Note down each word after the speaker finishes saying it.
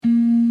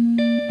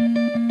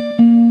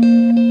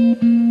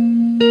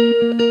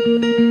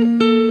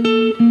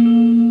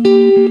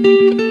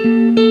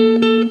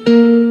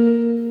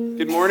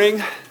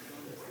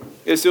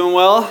You guys doing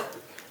well?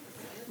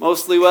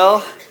 Mostly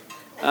well?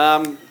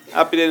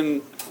 Happy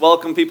to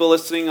welcome people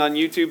listening on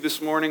YouTube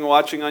this morning,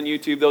 watching on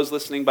YouTube, those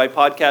listening by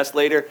podcast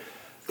later.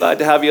 Glad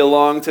to have you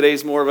along.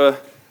 Today's more of a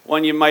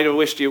one you might have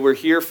wished you were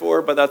here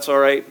for, but that's all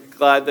right.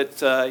 Glad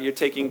that you're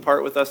taking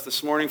part with us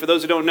this morning. For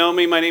those who don't know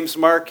me, my name's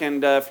Mark,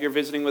 and if you're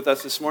visiting with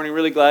us this morning,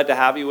 really glad to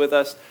have you with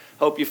us.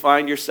 Hope you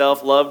find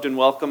yourself loved and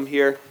welcome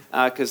here,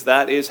 because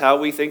that is how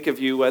we think of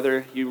you,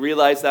 whether you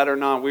realize that or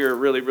not. We are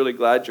really, really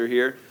glad you're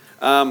here.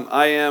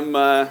 I'm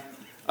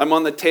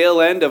on the tail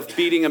end of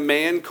beating a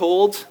man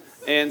cold,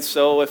 and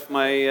so if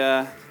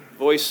my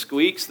voice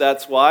squeaks,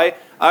 that's why.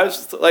 I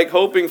was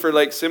hoping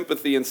for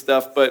sympathy and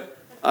stuff, but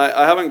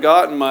I haven't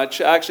gotten much.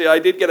 Actually, I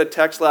did get a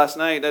text last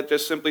night that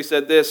just simply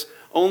said this: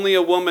 only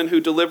a woman who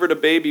delivered a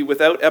baby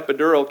without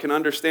epidural can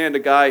understand a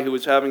guy who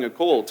was having a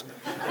cold.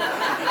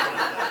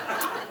 I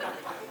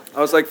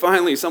was like,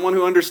 finally, someone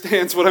who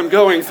understands what I'm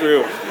going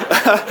through.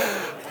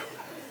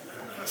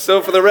 So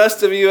for the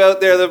rest of you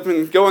out there that have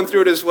been going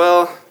through it as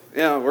well,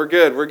 yeah, we're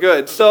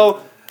good.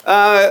 So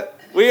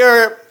we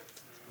are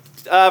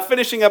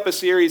finishing up a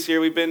series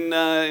here. We've been,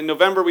 in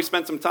November, we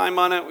spent some time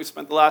on it. We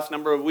spent the last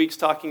number of weeks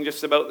talking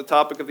just about the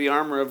topic of the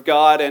armor of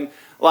God. And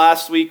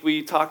last week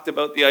we talked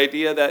about the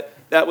idea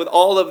that with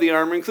all of the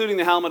armor, including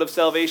the helmet of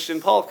salvation,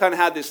 Paul kind of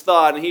had this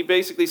thought, and he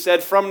basically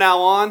said, from now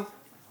on,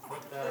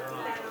 put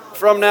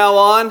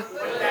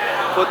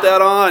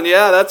that on.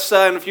 Yeah, that's,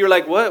 and if you're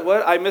like, what,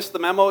 I missed the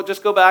memo,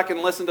 just go back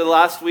and listen to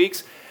last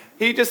week's.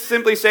 He just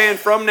simply saying,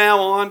 from now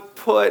on,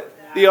 put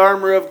the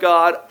armor of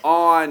God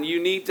on.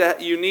 You need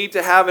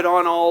to have it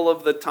on all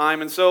of the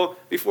time. And so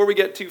before we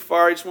get too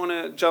far, I just want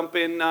to jump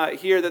in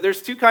here that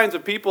there's two kinds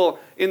of people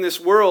in this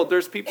world.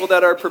 There's people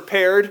that are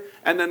prepared,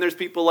 and then there's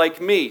people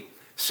like me.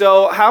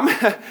 So how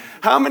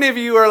many of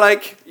you are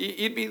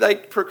you'd be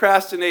like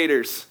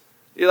procrastinators?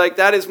 You're like,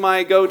 that is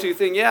my go-to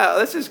thing. Yeah,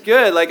 this is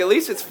good. At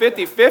least it's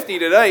 50-50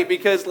 tonight,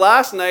 because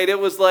last night it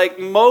was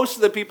most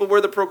of the people were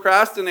the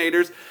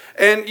procrastinators.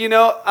 And,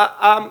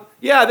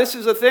 yeah, this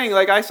is a thing.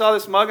 I saw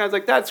this mug, and I was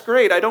like, that's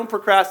great. I don't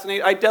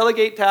procrastinate. I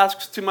delegate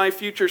tasks to my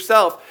future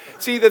self.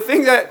 See, the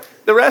thing that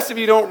the rest of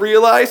you don't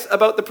realize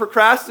about the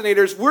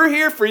procrastinators, we're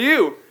here for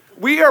you.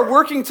 We are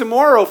working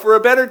tomorrow for a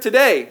better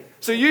today.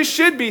 So you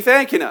should be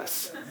thanking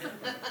us.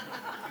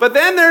 But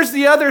then there's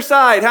the other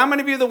side. How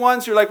many of you are the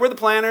ones who are we're the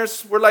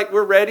planners,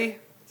 we're ready?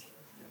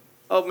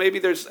 Oh,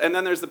 maybe and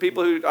then there's the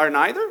people who are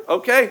neither?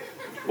 Okay.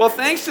 Well,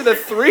 thanks to the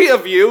three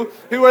of you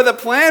who are the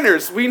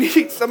planners. We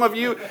need some of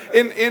you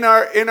in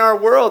our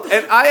world.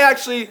 And I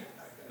actually,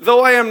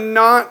 though I am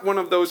not one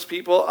of those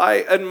people,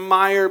 I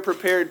admire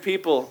prepared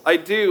people. I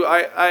do.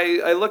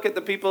 I look at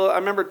the people, I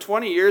remember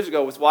 20 years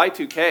ago was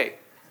Y2K.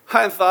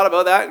 I hadn't thought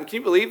about that, and can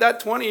you believe that?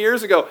 20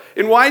 years ago.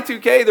 In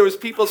Y2K, there was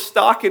people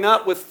stocking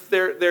up with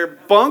their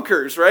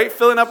bunkers, right?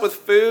 Filling up with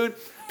food.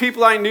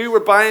 People I knew were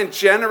buying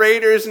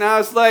generators, and I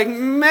was like,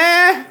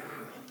 meh.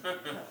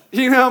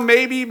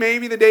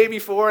 Maybe the day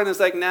before, and it's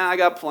nah, I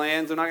got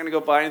plans. I'm not going to go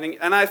buy anything.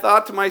 And I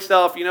thought to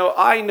myself,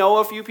 I know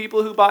a few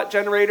people who bought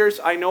generators.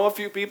 I know a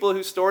few people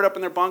who stored up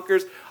in their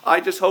bunkers. I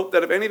just hope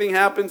that if anything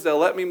happens, they'll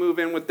let me move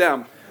in with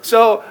them.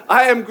 So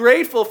I am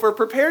grateful for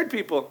prepared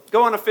people.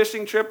 Go on a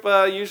fishing trip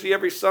usually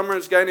every summer.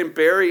 There's a guy named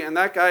Barry, and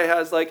that guy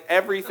has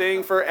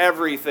everything for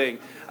everything.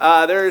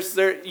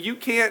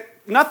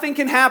 Nothing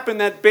can happen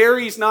that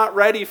Barry's not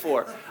ready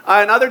for.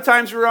 And other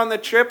times we were on the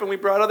trip and we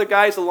brought other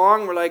guys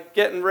along. We're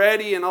getting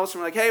ready, and all of a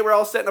sudden we're hey, we're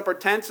all setting up our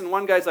tents, and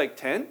one guy's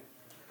tent?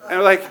 And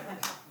we're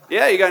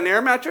yeah, you got an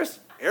air mattress?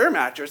 Air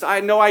mattress? I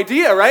had no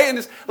idea, right? And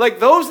it's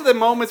those are the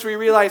moments where you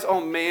realize,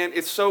 oh man,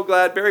 it's so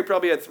glad. Barry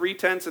probably had 3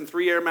 tents and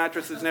 3 air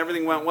mattresses, and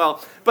everything went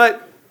well.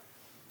 But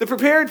the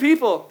prepared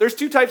people, there's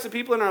 2 types of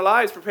people in our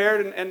lives,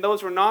 prepared and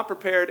those who are not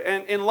prepared.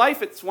 And in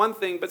life, it's one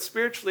thing, but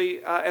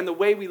spiritually, and the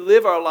way we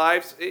live our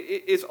lives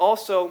is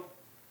also,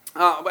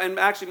 and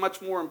actually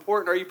much more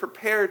important. Are you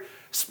prepared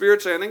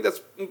spiritually? I think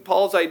that's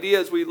Paul's idea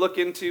as we look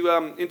into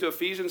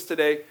Ephesians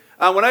today.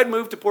 When I'd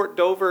moved to Port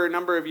Dover a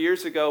number of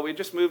years ago, we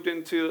just moved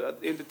into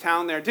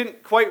town there.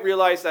 Didn't quite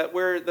realize that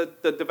where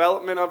the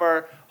development of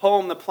our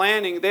home, the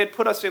planning, they had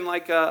put us in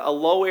a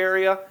low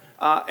area.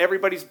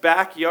 Everybody's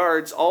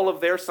backyards, all of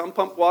their sump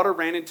pump water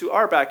ran into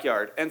our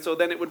backyard. And so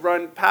then it would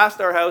run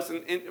past our house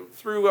and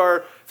through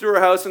our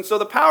house. And so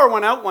the power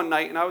went out one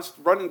night, and I was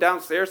running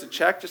downstairs to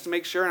check just to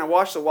make sure, and I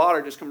watched the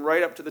water just come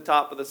right up to the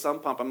top of the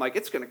sump pump. I'm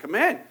it's going to come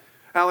in.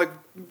 And I'm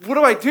what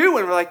do I do?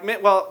 And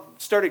we're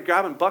started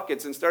grabbing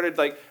buckets and started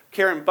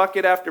carrying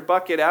bucket after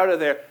bucket out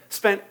of there.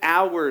 Spent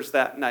hours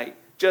that night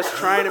just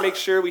trying to make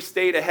sure we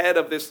stayed ahead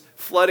of this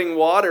flooding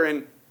water.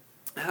 And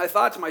I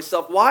thought to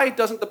myself, why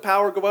doesn't the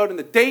power go out in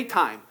the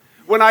daytime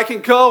when I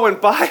can go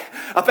and buy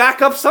a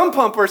backup sump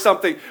pump or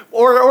something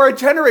or a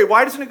generator?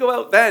 Why doesn't it go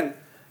out then?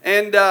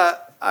 And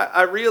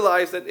I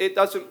realized that it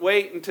doesn't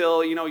wait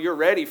until you're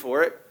ready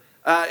for it.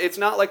 It's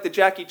not like the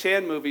Jackie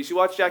Chan movies. You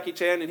watch Jackie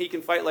Chan and he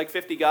can fight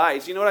 50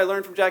 guys. You know what I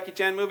learned from Jackie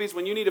Chan movies?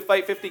 When you need to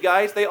fight 50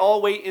 guys, they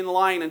all wait in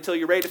line until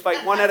you're ready to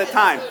fight one at a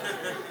time.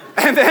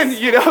 And then,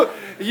 you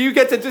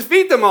get to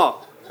defeat them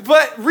all.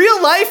 But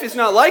real life is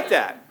not like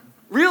that.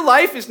 Real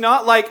life is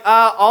not like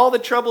all the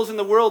troubles in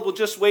the world will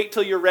just wait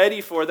till you're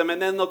ready for them,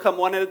 and then they'll come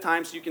one at a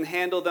time so you can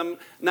handle them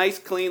nice,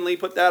 cleanly,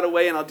 put that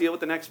away, and I'll deal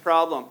with the next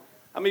problem.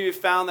 How many of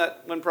you found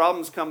that when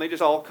problems come, they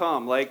just all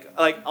come, like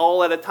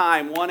all at a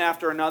time, one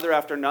after another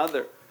after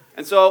another?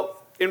 And so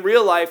in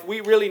real life, we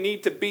really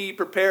need to be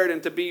prepared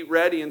and to be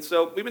ready. And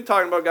so we've been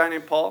talking about a guy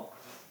named Paul,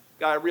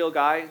 a real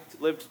guy,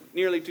 lived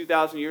nearly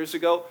 2,000 years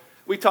ago.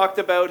 We talked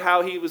about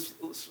how he was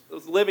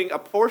living a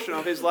portion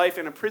of his life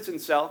in a prison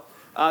cell,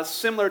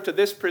 similar to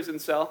this prison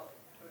cell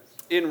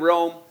in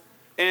Rome.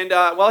 And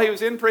while he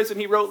was in prison,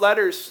 he wrote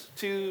letters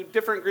to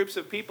different groups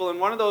of people. And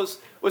one of those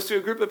was to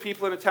a group of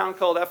people in a town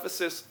called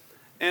Ephesus.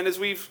 And as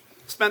we've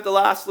spent the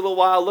last little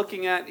while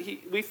looking at,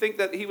 we think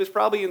that he was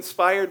probably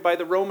inspired by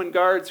the Roman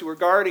guards who were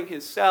guarding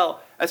his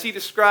cell as he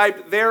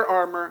described their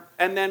armor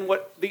and then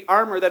what the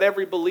armor that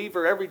every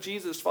believer, every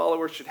Jesus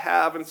follower should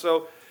have. And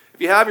so if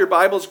you have your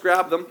Bibles,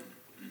 grab them.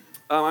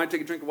 I'm going to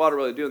take a drink of water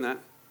while you're doing that.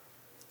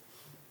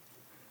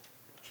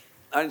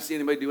 I didn't see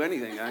anybody do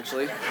anything,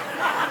 actually.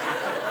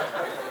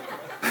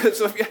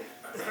 So if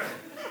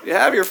you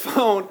have your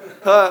phone,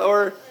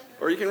 or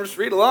you can just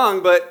read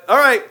along, but all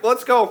right,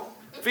 let's go.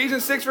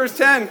 Ephesians 6, verse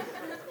 10.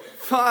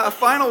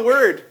 Final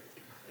word.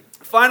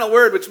 Final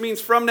word, which means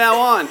from now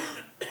on.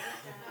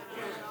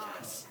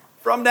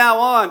 From now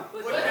on.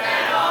 Put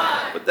that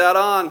on. Put that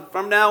on.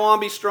 From now on,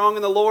 be strong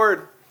in the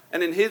Lord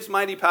and in His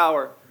mighty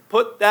power.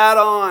 Put that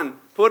on.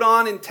 Put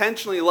on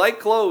intentionally, like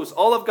clothes,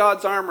 all of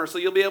God's armor, so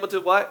you'll be able to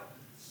what?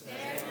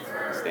 Stand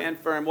firm. Stand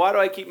firm. Why do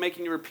I keep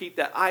making you repeat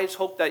that? I just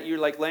hope that you're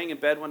like laying in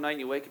bed one night and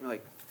you wake up and you're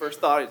like,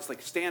 first thought, it's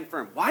like, stand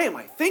firm. Why am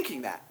I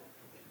thinking that?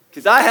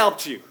 Because I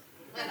helped you.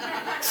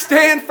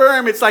 Stand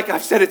firm. It's like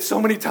I've said it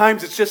so many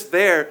times, it's just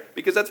there,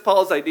 because that's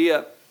Paul's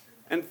idea.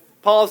 And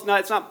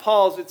it's not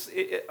Paul's,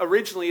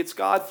 originally it's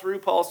God through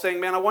Paul saying,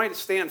 man, I want you to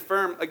stand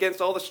firm against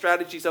all the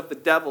strategies of the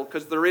devil,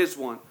 because there is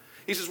one.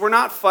 He says, we're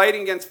not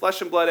fighting against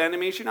flesh and blood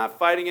enemies. You're not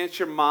fighting against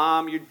your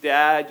mom, your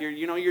dad,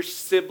 your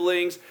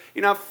siblings.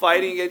 You're not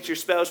fighting against your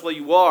spouse. Well,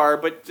 you are,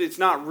 but it's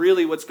not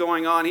really what's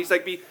going on. He's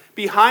like,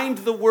 behind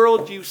the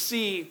world you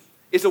see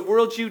is a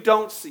world you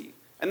don't see.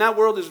 And that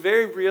world is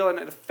very real, and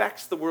it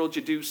affects the world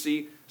you do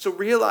see. So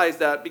realize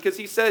that, because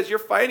he says you're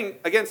fighting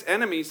against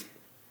enemies,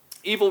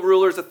 evil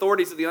rulers,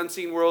 authorities of the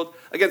unseen world,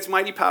 against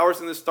mighty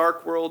powers in this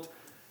dark world,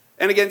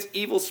 and against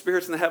evil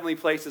spirits in the heavenly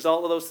places.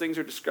 All of those things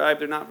are described.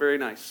 They're not very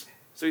nice.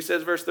 So he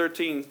says, verse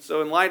 13,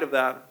 so in light of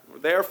that,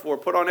 therefore,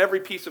 put on every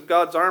piece of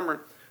God's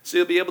armor so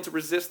you'll be able to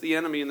resist the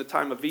enemy in the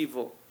time of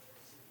evil.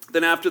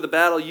 Then after the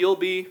battle, you'll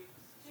be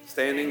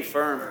standing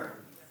firm.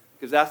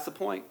 Because that's the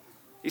point.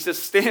 He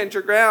says, stand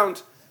your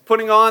ground.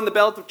 Putting on the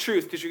belt of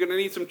truth, because you're going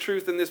to need some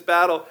truth in this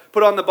battle.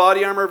 Put on the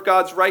body armor of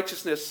God's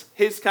righteousness,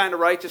 His kind of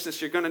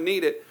righteousness. You're going to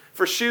need it.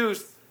 For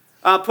shoes,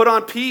 put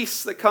on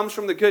peace that comes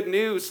from the good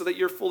news so that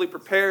you're fully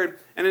prepared.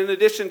 And in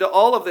addition to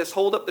all of this,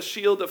 hold up the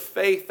shield of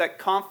faith, that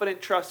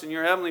confident trust in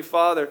your Heavenly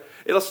Father.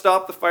 It'll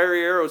stop the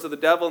fiery arrows of the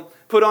devil.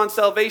 Put on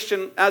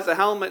salvation as a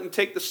helmet and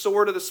take the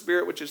sword of the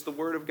Spirit, which is the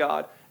Word of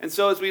God. And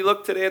so as we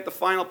look today at the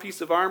final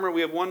piece of armor,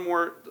 we have one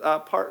more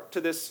part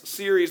to this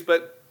series,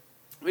 but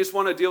we just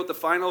want to deal with the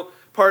final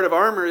part of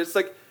armor. It's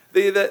like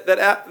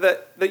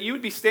that you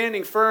would be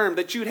standing firm,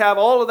 that you'd have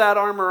all of that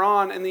armor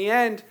on. In the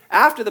end,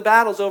 after the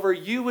battle's over,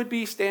 you would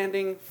be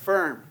standing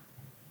firm.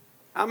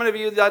 How many of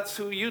you, that's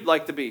who you'd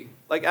like to be?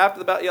 Like after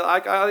the battle,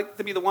 I like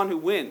to be the one who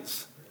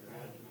wins.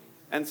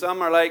 And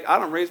some are like, I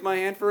don't raise my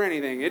hand for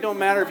anything. It don't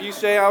matter if you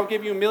say, I'll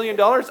give you $1 million.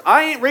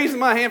 I ain't raising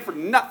my hand for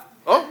nothing.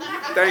 Oh,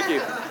 thank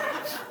you.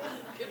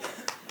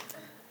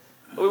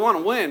 But we want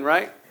to win,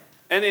 right?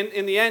 And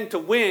in the end, to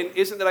win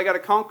isn't that I got to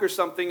conquer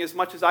something as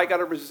much as I got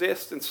to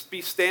resist and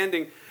be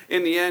standing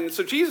in the end.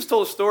 So Jesus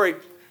told a story.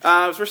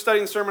 As we're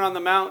studying the Sermon on the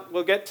Mount,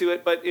 we'll get to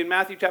it. But in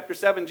Matthew chapter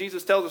 7,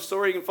 Jesus tells a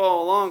story. You can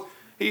follow along.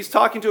 He's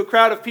talking to a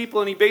crowd of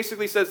people, and he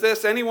basically says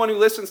this: anyone who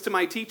listens to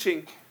my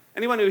teaching,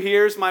 anyone who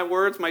hears my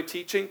words, my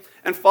teaching,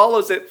 and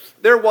follows it,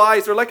 they're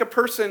wise. They're like a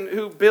person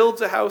who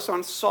builds a house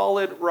on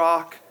solid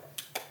rock.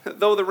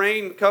 Though the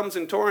rain comes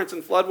in torrents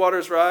and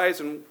floodwaters rise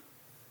and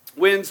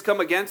winds come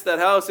against that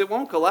house, it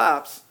won't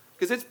collapse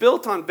because it's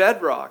built on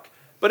bedrock.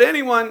 But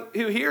anyone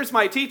who hears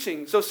my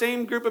teaching, so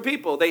same group of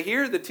people, they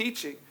hear the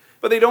teaching,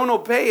 but they don't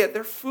obey it,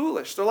 they're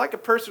foolish. They're like a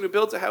person who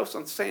builds a house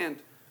on sand.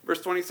 Verse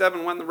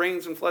 27, when the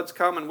rains and floods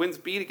come and winds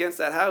beat against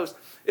that house,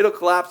 it'll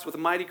collapse with a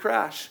mighty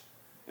crash.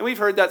 And we've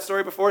heard that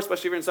story before,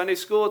 especially if you're in Sunday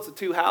school. It's the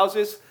two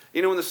houses.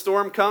 You know, when the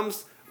storm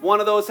comes, one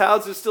of those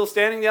houses is still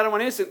standing, the other one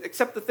isn't.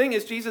 Except the thing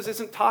is, Jesus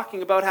isn't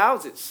talking about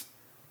houses.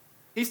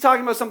 He's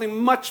talking about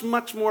something much,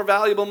 much more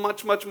valuable,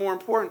 much, much more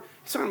important.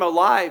 He's talking about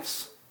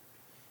lives.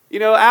 You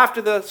know,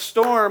 after the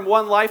storm,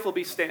 one life will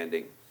be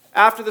standing.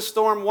 After the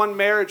storm, one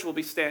marriage will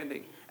be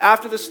standing.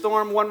 After the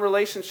storm, one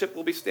relationship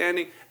will be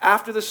standing.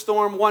 After the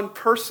storm, one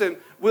person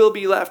will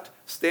be left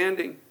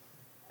standing.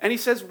 And he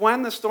says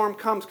when the storm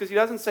comes, because he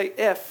doesn't say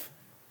if.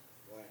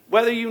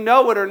 Whether you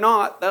know it or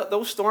not,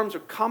 those storms are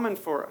coming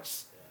for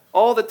us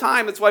all the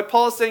time. It's why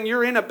Paul is saying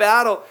you're in a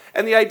battle.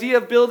 And the idea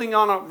of building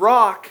on a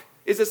rock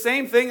is the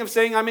same thing of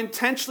saying, I'm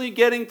intentionally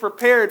getting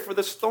prepared for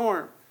the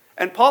storm.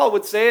 And Paul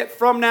would say it,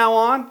 from now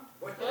on,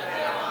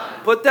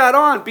 put that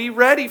on. Be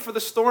ready for the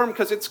storm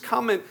because it's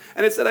coming.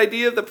 And it's that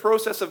idea of the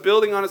process of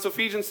building on it. So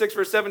Ephesians 6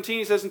 verse 17,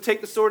 he says, and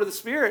take the sword of the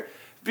Spirit.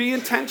 Be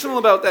intentional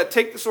about that.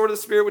 Take the sword of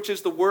the Spirit, which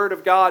is the word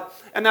of God.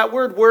 And that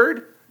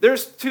word,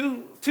 there's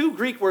two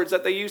Greek words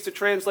that they use to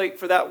translate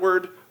for that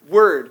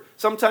word.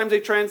 Sometimes they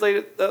translate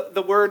it,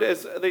 the word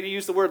as, they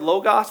use the word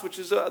logos, which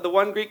is the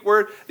one Greek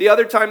word. The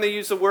other time they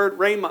use the word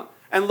rhema.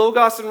 And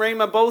logos and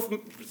rhema both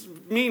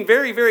mean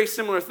very, very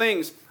similar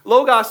things.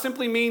 Logos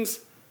simply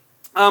means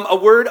a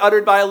word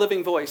uttered by a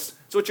living voice.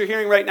 So what you're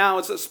hearing right now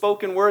is a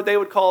spoken word. They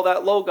would call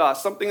that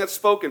logos, something that's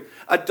spoken.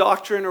 A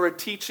doctrine or a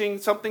teaching,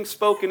 something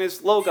spoken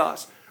is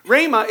logos.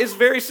 Rhema is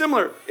very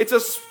similar.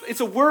 It's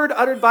a word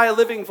uttered by a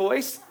living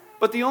voice,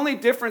 but the only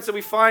difference that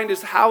we find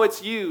is how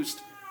it's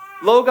used.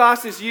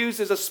 Logos is used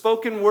as a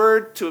spoken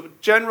word to a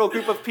general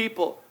group of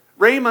people.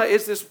 Rhema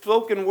is this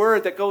spoken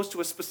word that goes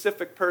to a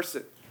specific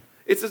person.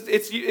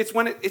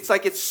 It's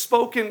like it's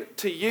spoken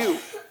to you.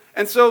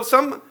 And so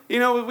some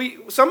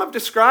have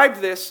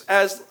described this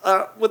as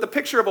with a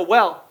picture of a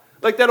well.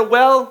 Like that a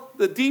well,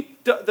 the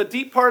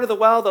deep part of the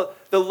well,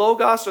 the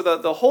logos or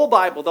the whole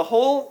Bible, the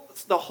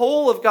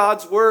whole of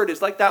God's word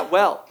is like that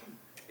well.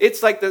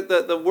 It's like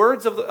the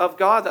words of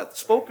God, that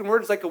spoken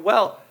word is like a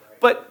well.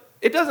 But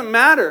it doesn't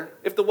matter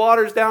if the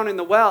water's down in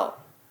the well.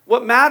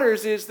 What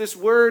matters is this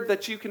word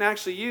that you can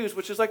actually use,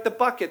 which is like the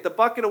bucket. The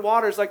bucket of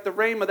water is like the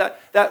rhema,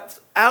 that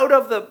out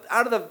of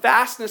the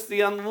vastness,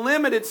 the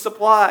unlimited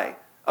supply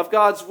of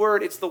God's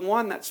word, it's the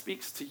one that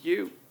speaks to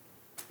you.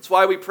 That's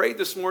why we prayed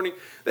this morning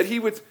that he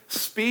would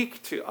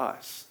speak to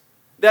us.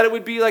 That it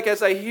would be like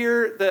as I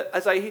hear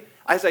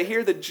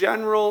the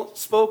general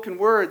spoken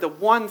word, the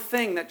one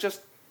thing that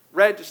just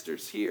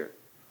registers here.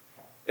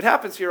 It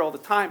happens here all the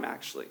time,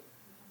 actually.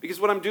 Because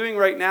what I'm doing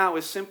right now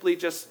is simply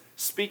just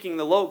speaking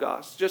the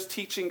logos, just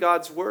teaching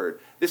God's word.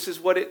 This is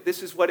what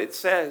it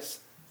says.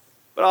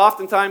 But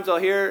oftentimes I'll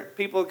hear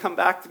people come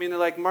back to me and they're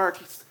like, Mark,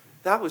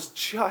 that was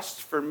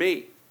just for me.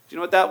 Do you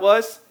know what that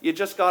was? You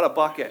just got a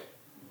bucket.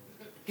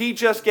 He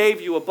just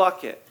gave you a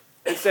bucket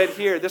and said,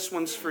 here, this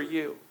one's for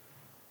you.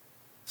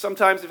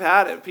 Sometimes I've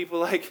had it. People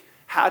are like,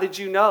 how did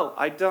you know?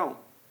 I don't.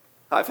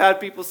 I've had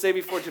people say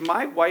before, did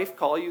my wife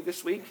call you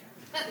this week?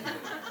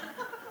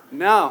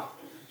 No.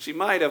 She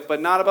might have,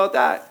 but not about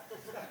that.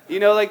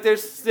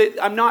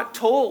 I'm not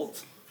told.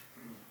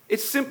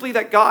 It's simply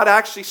that God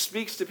actually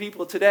speaks to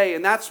people today.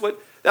 And that's what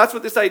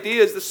this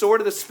idea is, the sword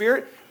of the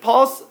Spirit.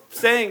 Paul's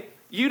saying,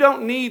 you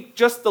don't need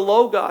just the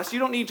logos. You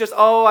don't need just,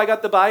 I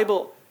got the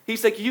Bible.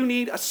 He's like, you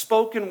need a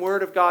spoken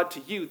word of God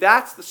to you.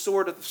 That's the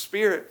sword of the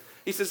Spirit.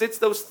 He says, it's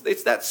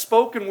that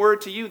spoken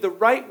word to you, the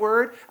right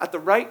word at the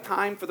right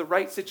time for the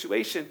right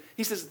situation.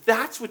 He says,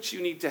 that's what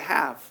you need to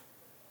have.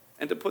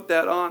 And to put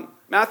that on.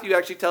 Matthew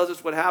actually tells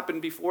us what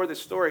happened before this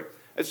story.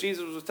 As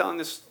Jesus was telling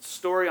this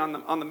story on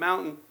the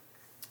mountain,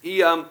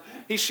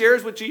 he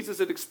shares what Jesus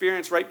had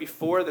experienced right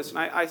before this. And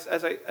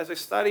as I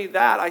study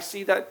that, I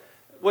see that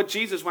what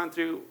Jesus went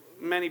through,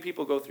 many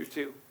people go through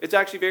too. It's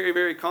actually very,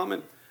 very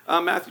common.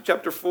 Matthew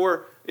chapter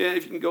 4,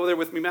 if you can go there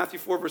with me, Matthew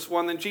 4 verse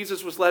 1. Then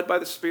Jesus was led by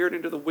the Spirit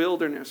into the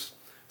wilderness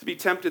to be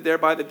tempted there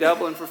by the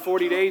devil. And for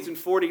 40 days and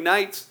 40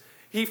 nights,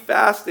 he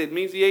fasted.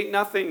 Means he ate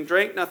nothing,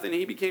 drank nothing.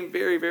 He became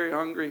very, very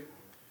hungry.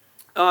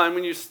 And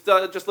when you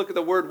just look at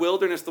the word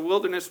wilderness,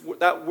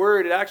 that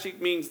word, it actually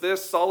means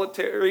this: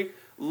 solitary,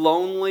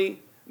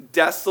 lonely,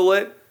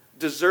 desolate,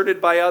 deserted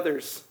by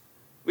others.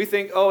 We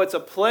think, it's a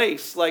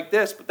place like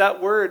this, but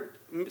that word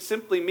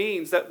simply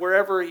means that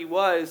wherever he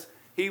was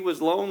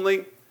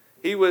lonely.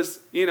 He was,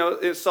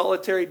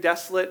 solitary,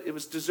 desolate. It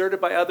was deserted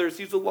by others.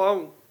 He was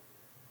alone.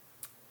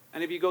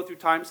 And if you go through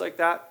times like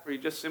that, where you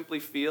just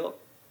simply feel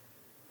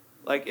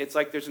like it's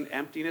like there's an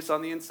emptiness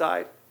on the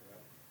inside,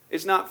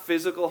 it's not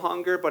physical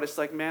hunger, but it's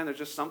like, man, there's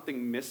just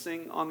something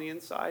missing on the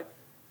inside.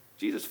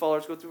 Jesus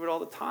followers go through it all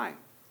the time.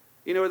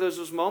 There's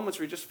those moments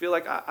where you just feel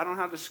like, I don't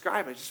know how to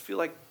describe it. I just feel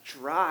like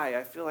dry.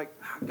 I feel like,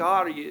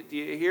 God, do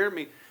you hear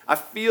me? I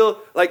feel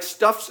like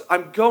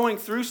I'm going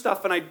through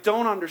stuff and I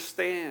don't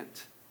understand.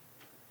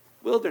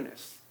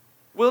 Wilderness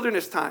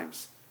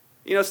times.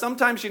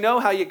 Sometimes you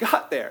know how you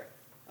got there.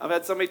 I've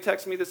had somebody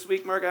text me this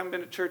week, Mark, I haven't been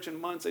to church in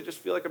months. I just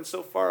feel like I'm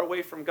so far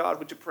away from God.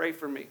 Would you pray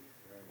for me?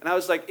 And I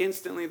was like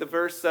instantly the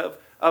verse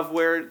of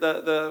where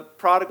the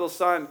prodigal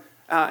son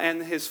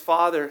and his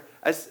father,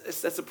 as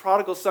the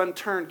prodigal son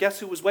turned, guess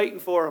who was waiting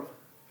for him?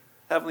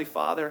 Heavenly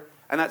Father.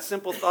 And that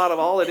simple thought of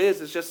all it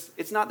is just,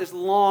 it's not this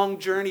long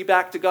journey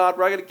back to God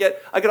where I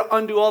got to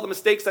undo all the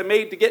mistakes I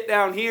made to get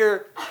down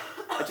here.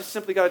 I just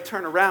simply got to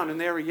turn around and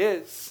there he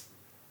is.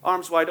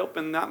 Arms wide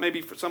open. That may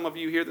be for some of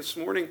you here this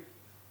morning.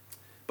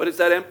 But it's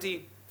that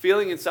empty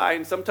feeling inside.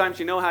 And sometimes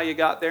you know how you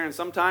got there and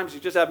sometimes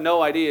you just have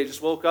no idea. You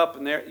just woke up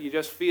and there you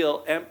just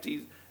feel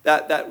empty.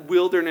 That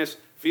wilderness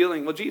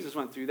feeling. Well, Jesus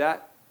went through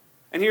that.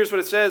 And here's what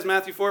it says,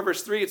 Matthew 4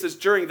 verse 3. It says,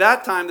 during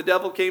that time the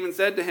devil came and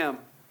said to him,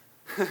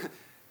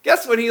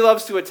 guess when he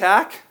loves to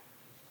attack?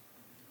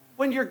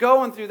 When you're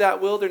going through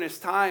that wilderness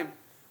time.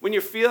 When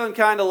you're feeling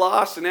kind of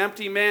lost and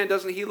empty, man,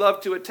 doesn't he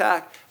love to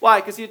attack? Why?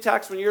 Because he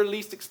attacks when you're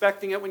least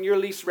expecting it, when you're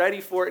least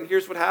ready for it. And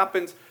here's what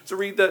happens. So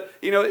read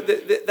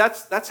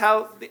that's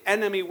how the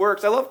enemy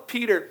works. I love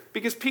Peter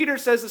because Peter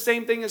says the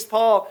same thing as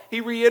Paul. He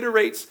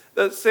reiterates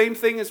the same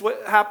thing as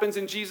what happens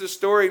in Jesus'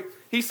 story.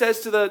 He says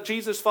to the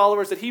Jesus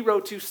followers that he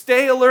wrote to,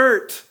 stay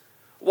alert.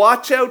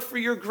 Watch out for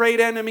your great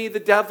enemy,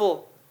 the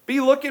devil. Be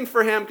looking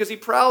for him because he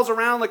prowls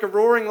around like a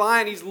roaring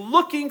lion. He's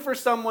looking for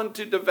someone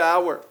to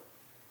devour.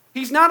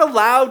 He's not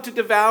allowed to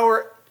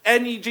devour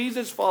any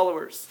Jesus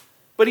followers,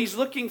 but he's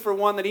looking for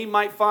one that he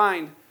might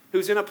find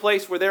who's in a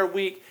place where they're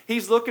weak.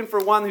 He's looking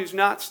for one who's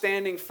not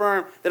standing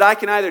firm, that I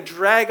can either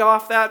drag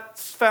off that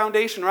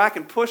foundation or I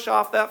can push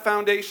off that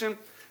foundation.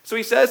 So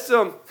he says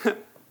to him,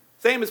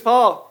 same as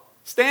Paul,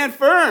 stand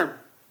firm.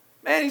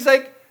 Man, he's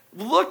like,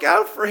 look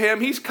out for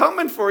him. He's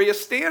coming for you.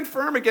 Stand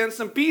firm against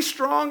him. Be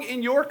strong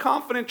in your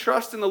confident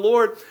trust in the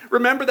Lord.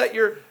 Remember that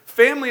your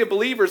family of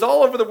believers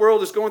all over the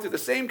world is going through the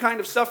same kind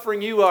of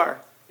suffering you are.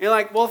 And you're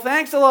like, well,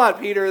 thanks a lot,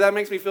 Peter. That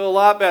makes me feel a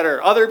lot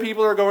better. Other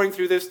people are going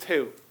through this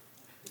too.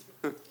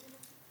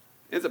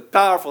 It's a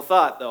powerful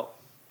thought, though.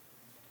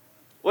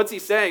 What's he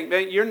saying?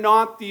 Man, you're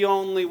not the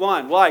only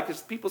one. Why?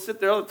 Because people sit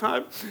there all the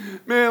time.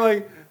 Man,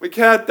 like, my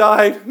cat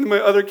died, and my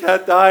other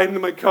cat died, and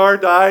my car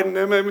died, and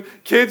then my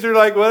kids are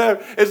like,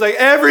 whatever. It's like,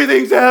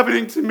 everything's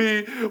happening to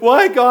me.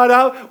 Why,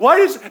 God? Why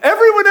does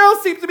everyone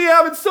else seem to be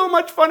having so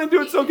much fun and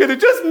doing so good?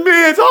 It's just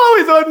me. It's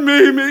always on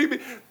me.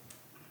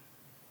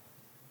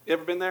 You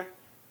ever been there?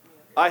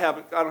 I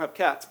haven't. I don't have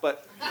cats,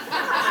 but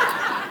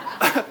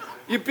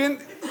we've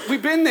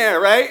been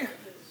there, right?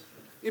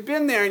 You've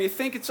been there and you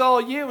think it's all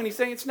you, and he's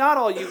saying it's not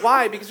all you.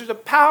 Why? Because there's a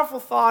powerful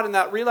thought in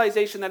that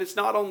realization that it's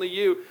not only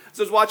you.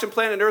 So I was watching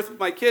Planet Earth with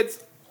my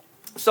kids,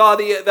 saw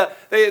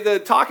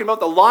the talking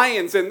about the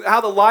lions and how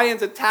the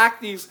lions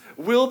attack these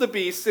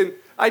wildebeests, and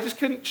I just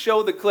couldn't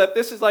show the clip.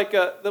 This is like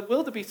the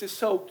wildebeest is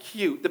so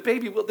cute. The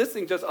baby, this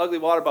thing's just ugly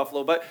water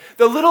buffalo, but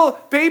the little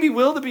baby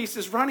wildebeest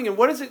is running, and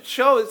what does it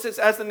show? It says,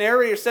 as the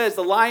narrator says,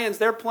 the lions,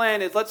 their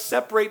plan is let's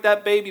separate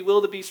that baby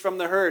wildebeest from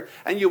the herd,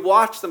 and you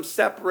watch them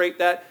separate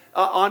that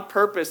on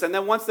purpose. And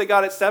then once they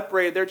got it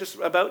separated, they're just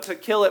about to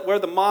kill it, where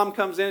the mom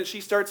comes in and she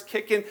starts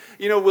kicking,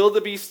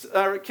 wildebeest,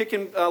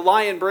 kicking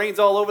lion brains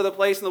all over the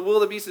place. And the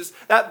wildebeest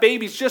that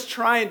baby's just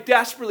trying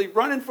desperately,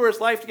 running for his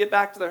life to get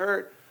back to the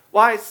herd.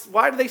 Why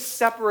do they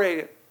separate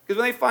it?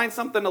 Because when they find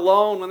something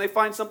alone, when they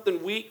find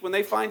something weak, when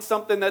they find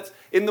something that's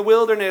in the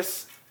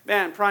wilderness,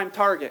 man, prime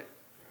target.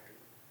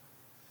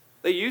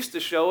 They used to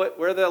show it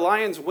where the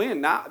lions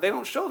win. Now, they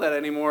don't show that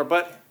anymore,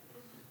 but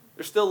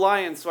they're still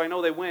lions, so I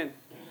know they win.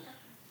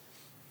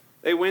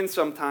 They win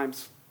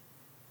sometimes.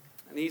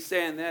 And he's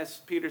saying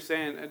this, Peter's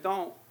saying,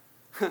 don't,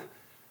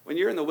 when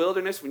you're in the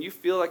wilderness, when you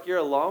feel like you're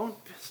alone,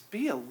 just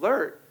be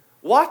alert.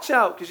 Watch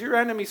out, because your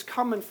enemy's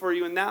coming for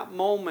you in that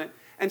moment.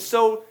 And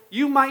so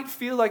you might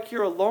feel like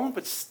you're alone,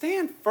 but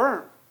stand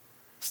firm.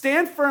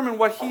 Stand firm in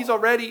what he's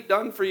already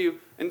done for you.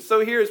 And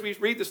so here, as we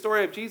read the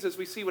story of Jesus,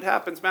 we see what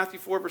happens. Matthew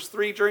 4, verse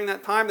 3, during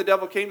that time, the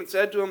devil came and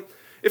said to him,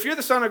 if you're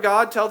the Son of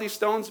God, tell these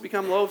stones to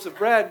become loaves of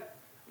bread.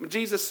 And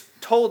Jesus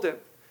told him,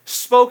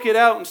 spoke it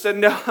out and said,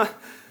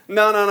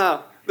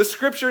 no. The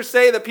scriptures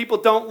say that people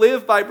don't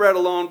live by bread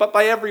alone, but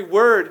by every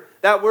word,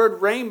 that word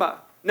rhema.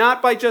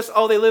 Not by just,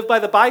 they live by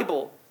the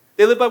Bible.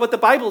 They live by what the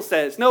Bible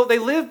says. No, they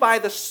live by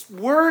the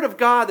word of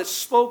God that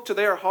spoke to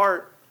their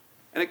heart,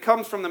 and it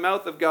comes from the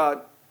mouth of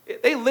God.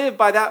 They live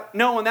by that,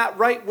 knowing that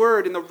right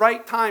word in the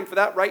right time for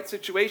that right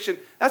situation.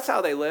 That's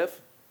how they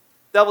live.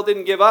 The devil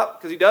didn't give up,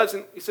 because he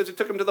doesn't. He says he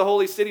took him to the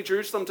holy city,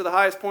 Jerusalem, to the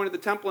highest point of the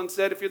temple, and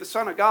said, if you're the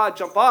Son of God,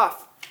 jump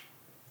off.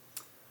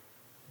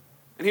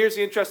 And here's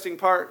the interesting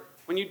part.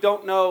 When you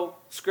don't know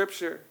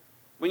Scripture,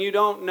 when you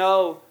don't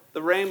know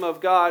the rhema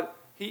of God,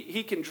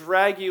 he can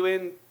drag you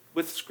in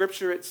with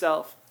Scripture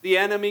itself. The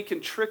enemy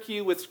can trick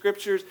you with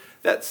Scriptures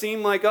that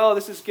seem like,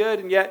 this is good,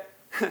 and yet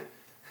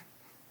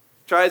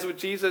tries with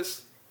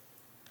Jesus.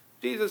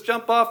 Jesus,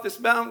 jump off this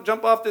mountain,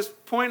 jump off this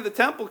point of the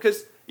temple,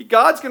 because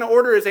God's going to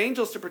order his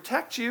angels to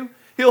protect you.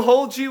 He'll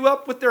hold you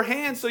up with their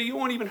hands so you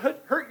won't even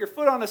hurt your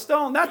foot on a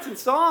stone. That's in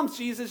Psalms,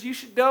 Jesus. You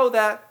should know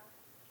that.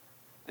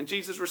 And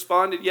Jesus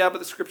responded, but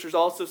the scriptures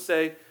also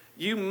say,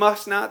 you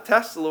must not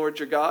test the Lord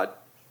your God.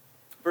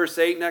 Verse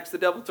 8, next the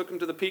devil took him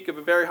to the peak of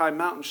a very high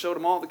mountain, showed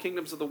him all the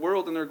kingdoms of the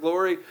world and their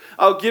glory.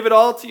 I'll give it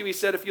all to you, he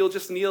said, if you'll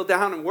just kneel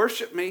down and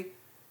worship me.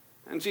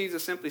 And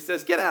Jesus simply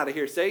says, get out of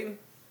here, Satan.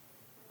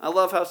 I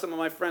love how some of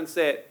my friends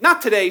say it.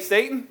 Not today,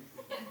 Satan.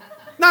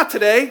 Not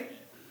today.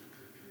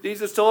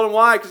 Jesus told him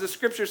why, because the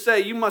scriptures say,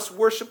 you must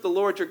worship the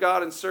Lord your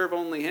God and serve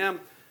only him.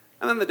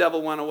 And then the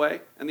devil went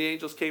away, and the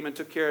angels came and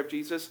took care of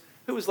Jesus.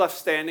 Who was left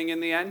standing in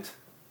the end?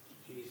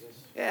 Jesus.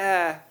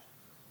 Yeah.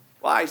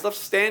 Why? He's left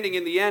standing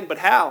in the end, but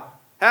how?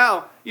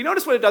 How? You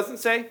notice what it doesn't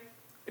say?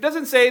 It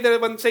doesn't say that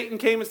when Satan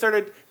came and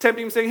started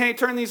tempting him, saying, hey,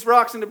 turn these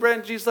rocks into bread,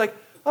 and Jesus is like,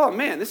 oh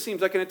man, this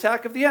seems like an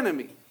attack of the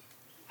enemy.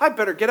 I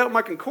better get out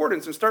my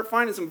concordance and start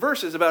finding some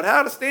verses about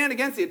how to stand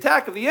against the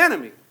attack of the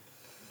enemy.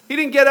 He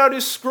didn't get out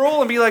his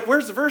scroll and be like,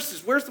 where's the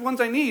verses? Where's the ones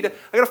I need? I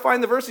got to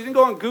find the verses. He didn't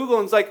go on Google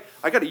and was like,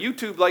 I got to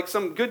YouTube like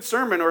some good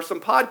sermon or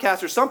some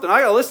podcast or something. I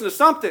got to listen to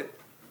something.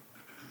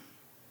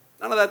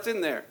 None of that's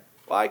in there.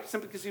 Why?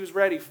 Simply because he was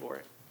ready for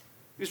it.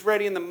 He was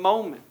ready in the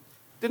moment.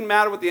 Didn't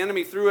matter what the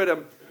enemy threw at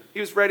him.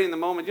 He was ready in the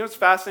moment. You know what's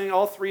fascinating?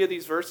 All three of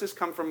these verses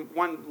come from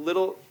one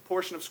little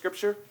portion of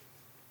Scripture.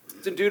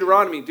 It's in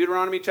Deuteronomy.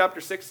 Deuteronomy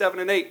chapter 6, 7,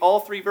 and 8. All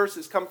three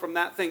verses come from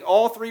that thing.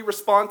 All three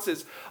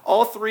responses,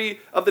 all three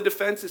of the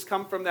defenses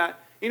come from that.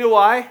 You know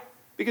why?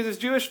 Because as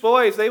Jewish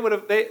boys,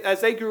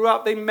 as they grew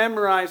up, they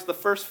memorized the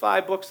first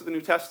 5 books of the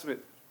New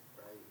Testament.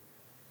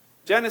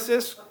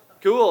 Genesis,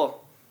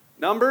 cool.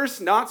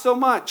 Numbers, not so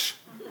much.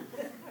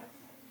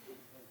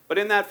 But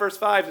in that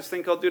first 5, this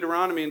thing called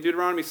Deuteronomy. And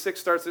Deuteronomy 6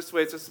 starts this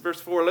way. It says, verse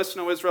 4,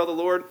 listen, O Israel, the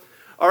Lord,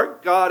 our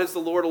God is the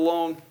Lord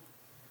alone.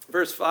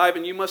 Verse 5,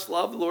 and you must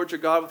love the Lord your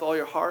God with all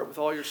your heart, with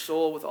all your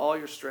soul, with all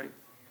your strength.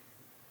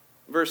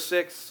 Verse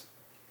 6,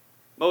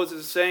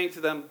 Moses is saying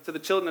to them, to the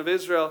children of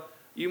Israel,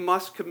 you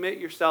must commit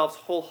yourselves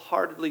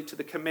wholeheartedly to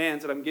the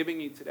commands that I'm giving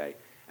you today.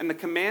 And the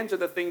commands are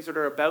the things that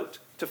are about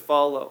to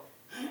follow.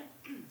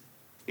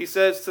 He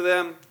says to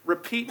them,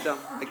 repeat them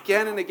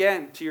again and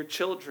again to your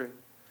children.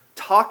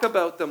 Talk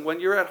about them when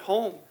you're at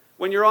home,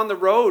 when you're on the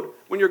road,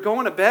 when you're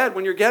going to bed,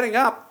 when you're getting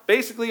up,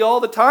 basically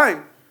all the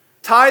time.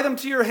 Tie them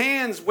to your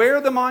hands.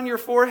 Wear them on your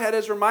forehead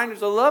as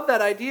reminders. I love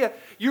that idea.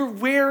 You're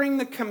wearing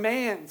the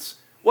commands.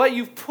 What?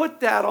 You've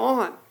put that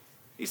on.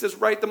 He says,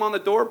 write them on the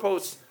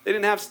doorposts. They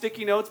didn't have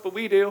sticky notes, but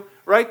we do.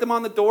 Write them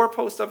on the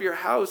doorposts of your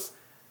house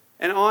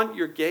and on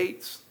your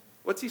gates.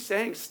 What's he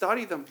saying?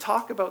 Study them.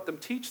 Talk about them.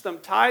 Teach them.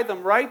 Tie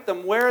them. Write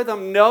them. Wear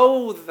them.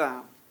 Know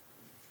them.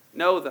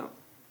 Know them.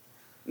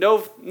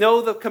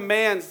 Know the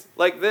commands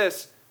like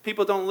this.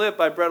 People don't live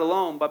by bread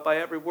alone, but by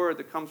every word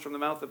that comes from the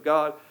mouth of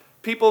God.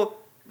 People,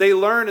 they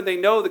learn and they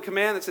know the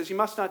command that says you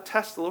must not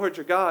test the Lord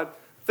your God.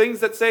 Things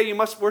that say you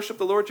must worship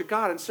the Lord your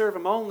God and serve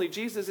him only.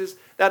 Jesus is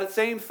that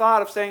same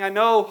thought of saying, I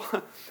know,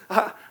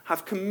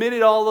 I've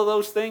committed all of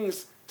those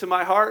things to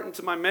my heart and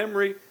to my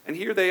memory, and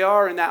here they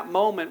are in that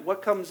moment.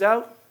 What comes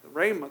out? The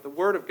Rhema, the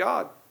word of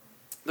God.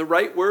 The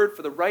right word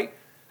for the right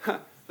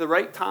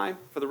time,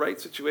 for the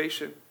right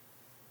situation.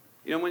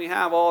 You know, when you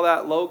have all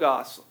that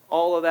logos,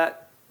 all of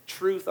that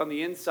truth on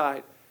the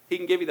inside, he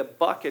can give you the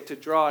bucket to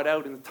draw it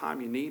out in the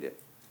time you need it.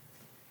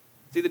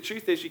 See, the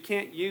truth is you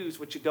can't use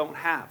what you don't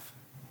have.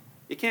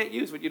 You can't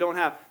use what you don't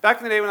have. Back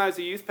in the day when I was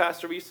a youth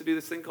pastor, we used to do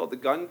this thing called the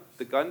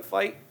gun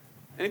fight.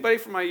 Anybody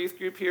from my youth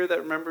group here that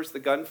remembers the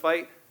gun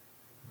fight?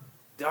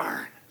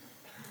 Darn.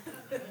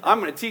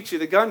 I'm going to teach you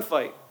the gun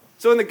fight.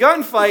 So in the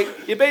gun fight,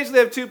 you basically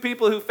have 2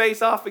 people who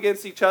face off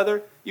against each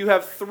other. You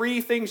have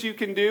 3 things you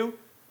can do.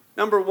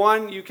 Number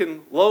 1, you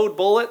can load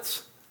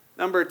bullets.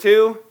 Number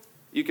 2,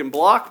 you can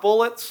block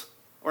bullets.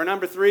 Or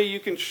number 3, you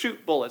can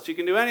shoot bullets. You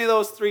can do any of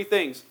those 3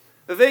 things.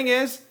 The thing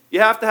is, you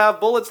have to have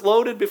bullets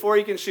loaded before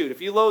you can shoot.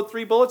 If you load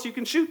 3 bullets, you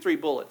can shoot 3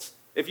 bullets.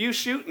 If you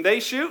shoot and they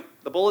shoot,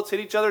 the bullets hit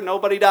each other,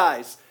 nobody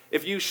dies.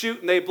 If you shoot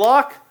and they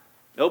block,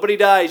 nobody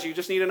dies. You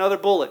just need another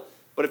bullet.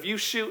 But if you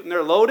shoot and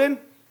they're loaded,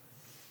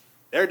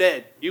 they're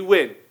dead. You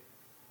win.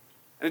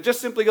 And it just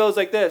simply goes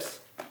like this.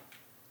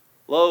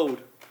 Load.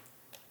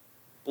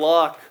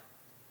 Block.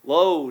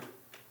 Load.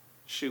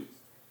 Shoot.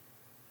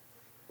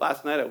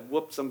 Last night I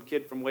whooped some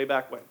kid from way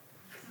back when.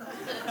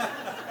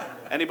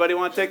 Anybody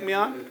want to take me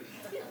on?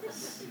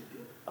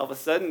 All of a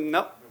sudden,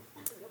 nope.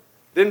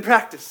 Didn't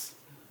practice.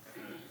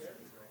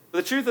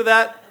 The truth of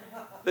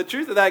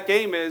that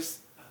game is,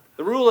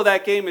 the rule of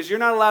that game is you're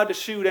not allowed to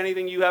shoot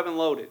anything you haven't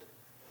loaded.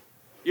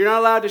 You're not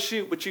allowed to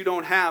shoot what you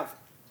don't have.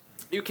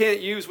 You can't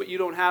use what you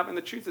don't have, and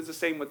the truth is the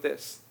same with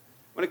this.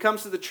 When it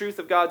comes to the truth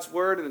of God's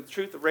word and the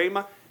truth of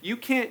Rhema, you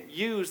can't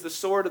use the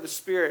sword of the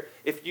Spirit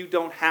if you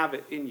don't have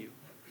it in you.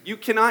 You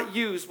cannot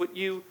use what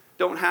you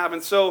don't have.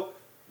 And so,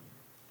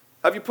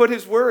 have you put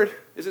his word?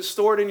 Is it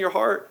stored in your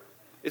heart?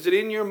 Is it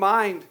in your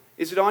mind?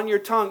 Is it on your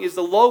tongue? Is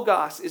the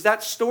Logos, is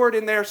that stored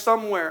in there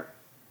somewhere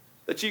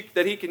that he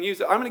can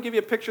use it? I'm going to give you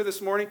a picture this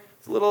morning.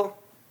 I want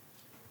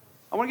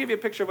to give you a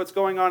picture of what's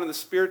going on in the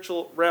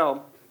spiritual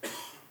realm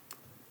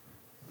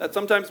that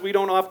sometimes we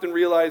don't often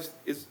realize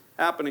is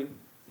happening.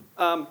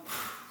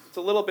 It's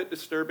a little bit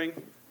disturbing.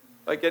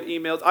 I get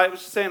emails. I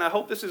was saying, I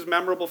hope this is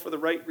memorable for the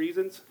right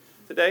reasons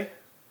today.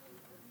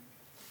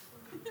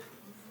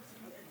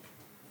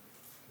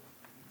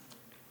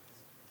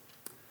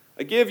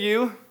 I give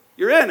you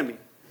your enemy.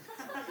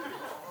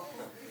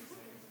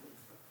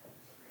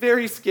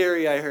 Very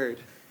scary, I heard.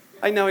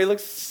 I know, he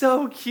looks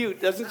so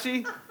cute, doesn't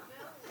she?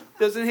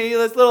 Doesn't he?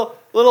 This little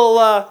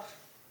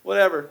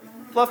whatever,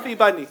 fluffy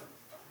bunny.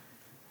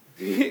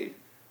 You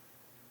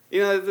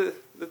know,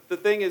 the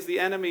thing is,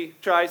 the enemy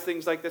tries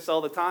things like this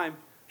all the time.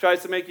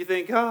 Tries to make you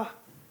think,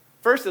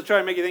 first he'll try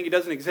to make you think he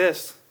doesn't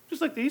exist.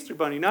 Just like the Easter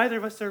Bunny, neither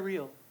of us are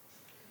real.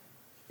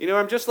 You know,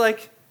 I'm just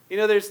like,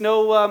 there's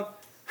no,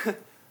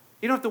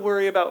 you don't have to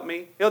worry about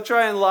me. He'll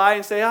try and lie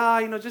and say,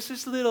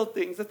 just little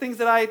things. The things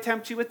that I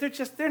tempt you with,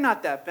 they're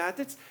not that bad.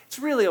 It's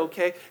really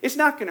okay. It's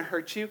not going to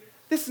hurt you.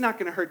 This is not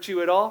going to hurt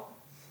you at all.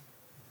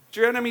 But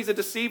your enemy's a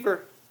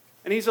deceiver.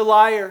 And he's a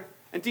liar.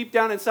 And deep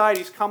down inside,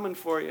 he's coming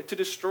for you to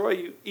destroy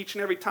you each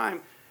and every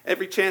time,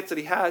 every chance that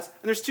he has.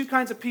 And there's two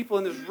kinds of people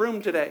in this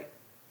room today.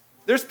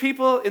 There's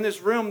people in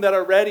this room that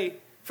are ready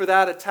for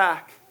that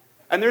attack.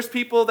 And there's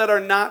people that are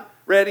not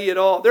ready at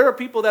all. There are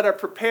people that are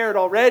prepared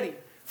already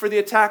for the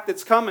attack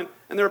that's coming.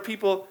 And there are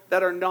people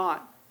that are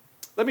not.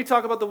 Let me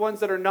talk about the ones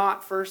that are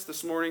not first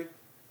this morning.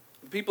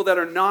 The people that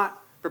are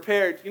not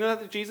prepared. You know that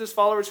the Jesus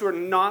followers who are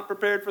not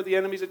prepared for the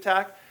enemy's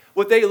attack,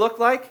 what they look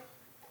like?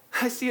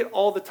 I see it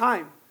all the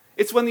time.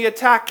 It's when the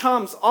attack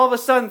comes, all of a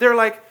sudden they're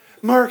like,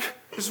 Mark,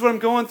 this is what I'm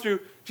going through.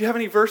 Do you have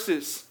any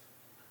verses?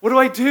 What do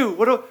I do?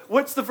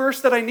 What's the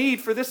verse that I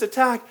need for this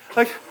attack?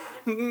 Like,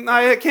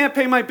 I can't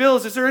pay my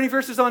bills. Is there any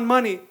verses on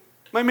money?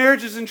 My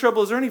marriage is in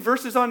trouble. Is there any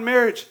verses on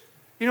marriage?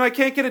 I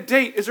can't get a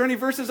date. Is there any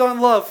verses on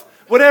love?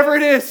 Whatever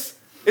it is.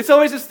 It's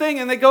always this thing,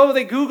 and they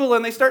Google,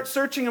 and they start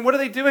searching, and what are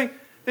they doing?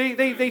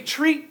 They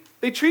treat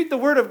the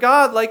Word of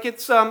God like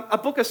it's a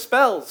book of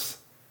spells.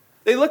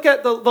 They look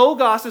at the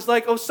Logos as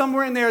like, oh,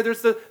 somewhere in there,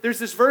 there's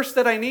this verse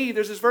that I need,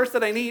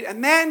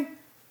 and then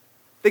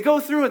they go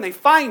through and they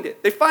find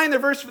it. They find their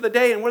verse for the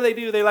day, and what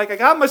do? They like, I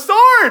got my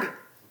sword!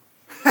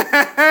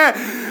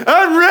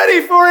 I'm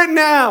ready for it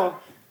now!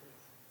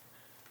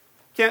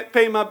 Can't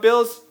pay my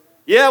bills?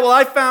 Yeah, well,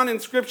 I found in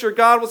Scripture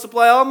God will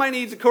supply all my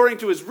needs according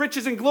to His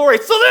riches and glory.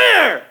 So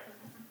there!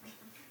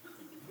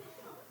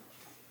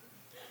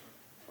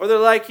 Or they're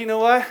like, you know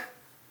what?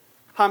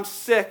 I'm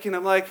sick, and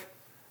I'm like,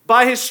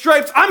 by His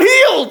stripes, I'm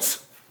healed!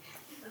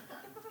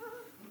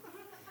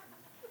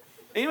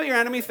 And you know what your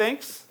enemy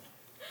thinks?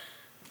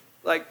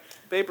 Like,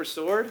 paper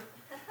sword?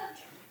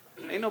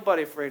 Ain't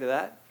nobody afraid of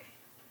that.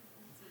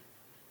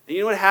 And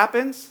you know what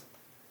happens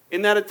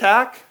in that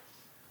attack?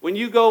 When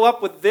you go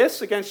up with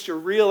this against your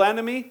real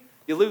enemy,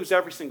 you lose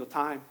every single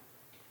time.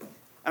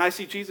 And I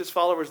see Jesus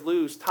followers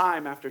lose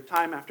time after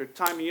time after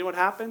time. And you know what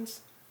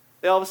happens?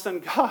 They all of a sudden,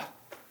 God,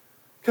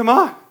 come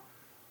on.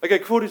 Like I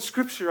quoted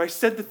Scripture. I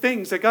said the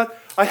things.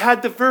 I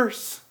had the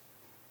verse.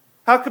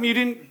 How come you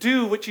didn't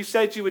do what you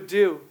said you would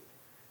do?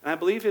 And I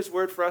believe His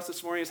word for us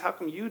this morning is, how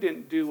come you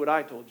didn't do what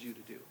I told you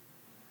to do?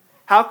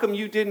 How come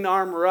you didn't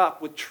armor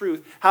up with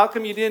truth? How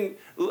come you didn't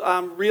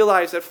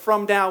realize that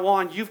from now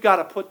on, you've got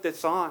to put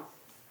this on?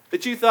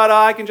 That you thought,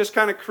 I can just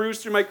kind of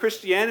cruise through my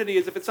Christianity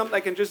as if it's something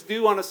I can just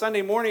do on a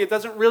Sunday morning. It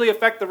doesn't really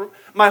affect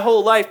my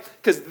whole life,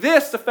 because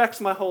this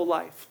affects my whole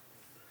life.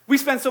 We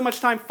spend so much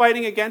time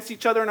fighting against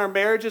each other in our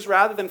marriages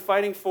rather than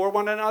fighting for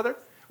one another.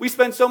 We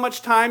spend so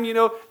much time,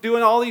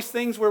 doing all these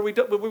things where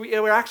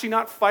we're actually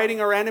not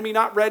fighting our enemy,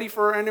 not ready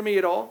for our enemy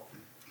at all.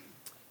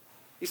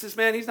 He says,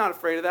 man, He's not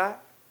afraid of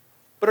that.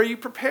 But are you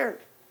prepared?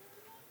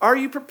 Are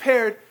you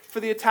prepared for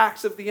the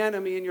attacks of the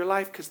enemy in your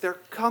life? Because they're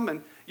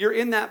coming. You're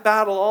in that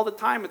battle all the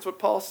time. It's what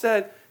Paul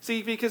said.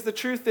 See, because the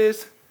truth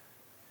is,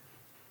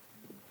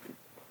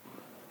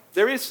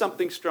 there is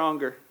something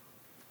stronger.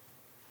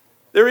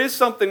 There is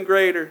something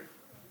greater.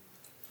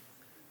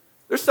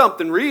 There's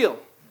something real.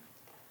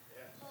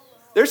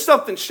 There's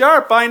something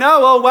sharp. I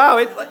know. Oh, wow.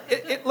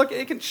 Look,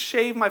 it can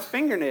shave my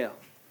fingernail.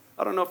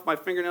 I don't know if my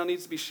fingernail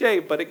needs to be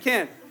shaved, but it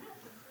can.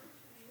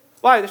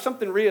 Why? There's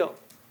something real.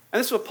 And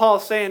this is what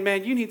Paul's saying,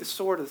 man, you need the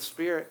sword of the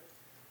Spirit.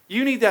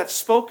 You need that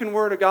spoken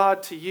word of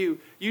God to you.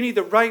 You need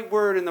the right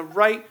word in the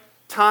right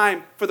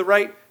time for the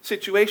right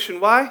situation.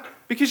 Why?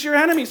 Because your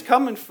enemy's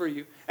coming for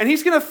you. And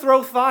he's going to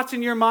throw thoughts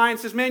in your mind and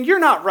says, man, you're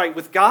not right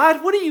with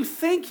God. What are you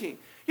thinking?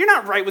 You're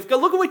not right with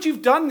God. Look at what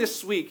you've done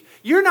this week.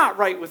 You're not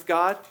right with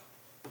God.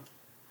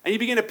 And you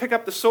begin to pick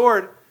up the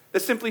sword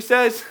that simply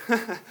says,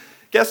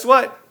 guess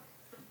what?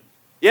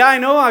 Yeah, I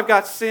know I've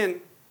got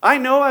sin. I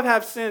know I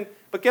have sin.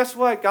 But guess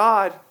what?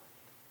 God,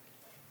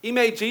 He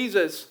made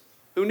Jesus,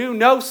 who knew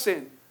no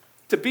sin,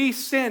 to be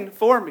sin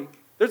for me.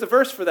 There's a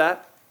verse for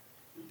that.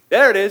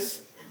 There it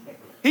is.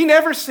 He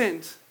never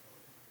sinned.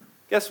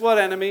 Guess what,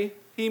 enemy?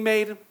 He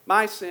made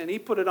my sin. He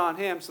put it on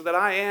Him so that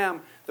I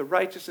am the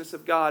righteousness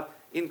of God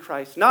in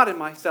Christ. Not in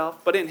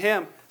myself, but in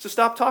Him. So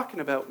stop talking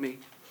about me.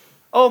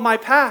 Oh, my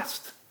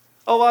past.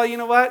 Oh, well, you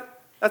know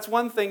what? That's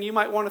one thing you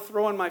might want to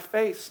throw in my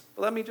face.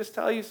 But let me just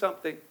tell you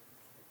something.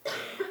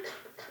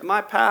 That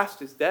my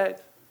past is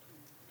dead.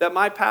 That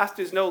my past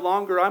is no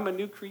longer. I'm a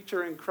new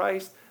creature in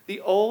Christ.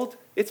 The old,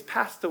 it's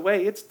passed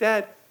away. It's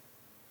dead.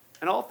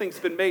 And all things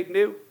have been made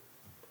new.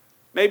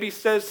 Maybe He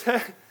says,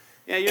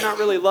 yeah, you're not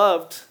really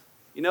loved.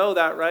 You know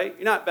that, right?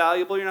 You're not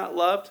valuable. You're not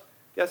loved.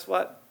 Guess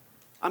what?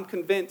 I'm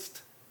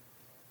convinced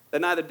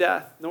that neither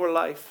death, nor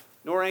life,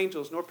 nor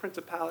angels, nor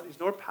principalities,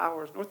 nor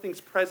powers, nor things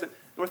present,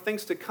 nor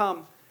things to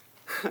come,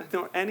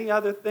 nor any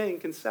other thing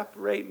can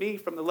separate me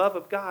from the love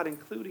of God,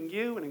 including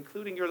you and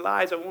including your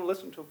lives. I won't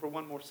listen to Him for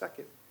one more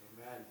second.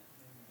 Amen.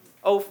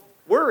 Oh,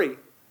 worry.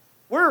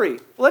 Worry.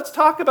 Let's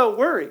talk about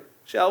worry,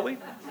 shall we?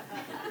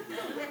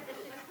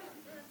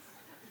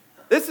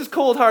 This is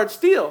cold, hard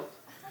steel.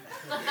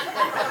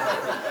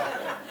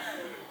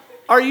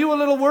 Are you a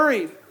little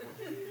worried?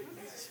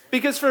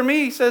 Because for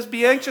me, He says,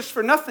 be anxious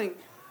for nothing.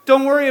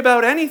 Don't worry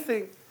about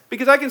anything.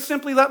 Because I can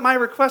simply let my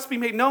request be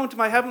made known to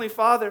my Heavenly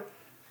Father.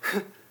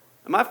 And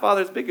my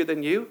Father is bigger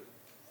than you.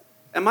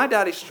 And my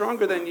daddy's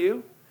stronger than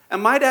you.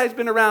 And my daddy's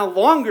been around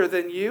longer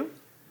than you.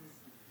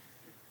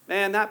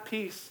 Man, that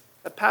peace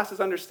that passes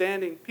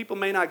understanding, people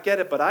may not get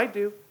it, but I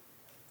do.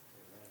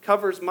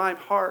 Covers my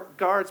heart,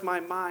 guards my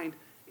mind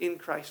in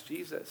Christ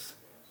Jesus.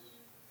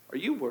 Are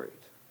you worried?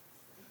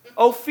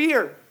 Oh,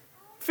 fear.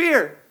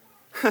 Fear.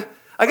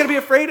 I got to be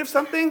afraid of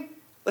something?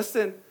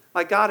 Listen,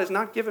 my God has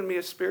not given me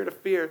a spirit of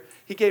fear.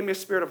 He gave me a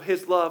spirit of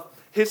His love,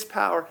 His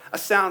power, a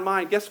sound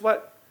mind. Guess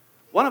what?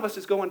 One of us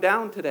is going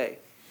down today.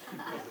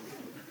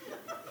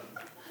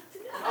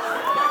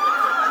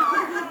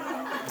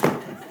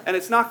 And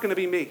it's not going to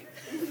be me.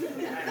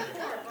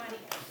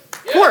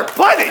 Poor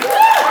buddy!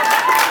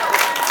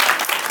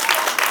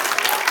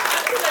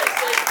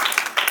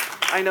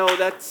 I know,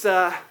 that's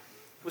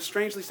was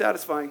strangely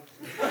satisfying.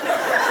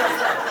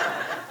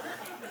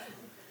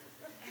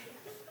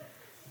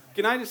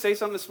 Can I just say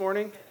something this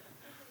morning?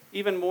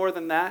 Even more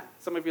than that,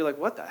 some of you are like,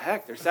 what the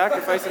heck? They're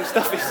sacrificing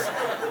stuffies.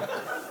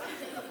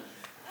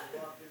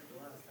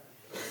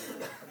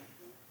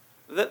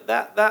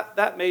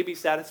 That may be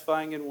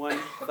satisfying in one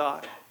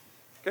thought.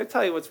 Can I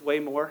tell you what's way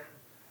more?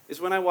 Is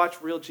when I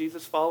watch real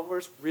Jesus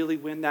followers really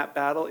win that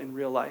battle in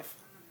real life.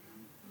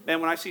 Man,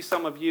 when I see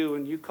some of you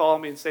and you call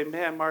me and say,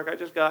 man, Mark,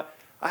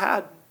 I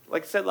had,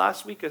 like I said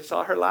last week, I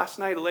saw her last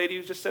night, a lady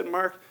who just said,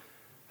 Mark,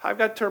 I've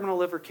got terminal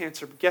liver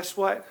cancer, but guess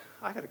what?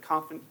 I got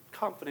a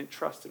confident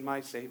trust in my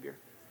Savior.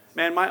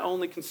 Man, my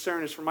only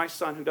concern is for my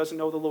son who doesn't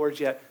know the Lord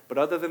yet. But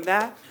other than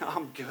that,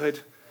 I'm good.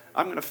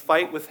 I'm going to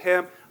fight with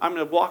him. I'm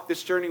going to walk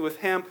this journey with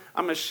him.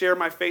 I'm going to share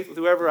my faith with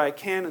whoever I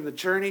can in the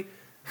journey.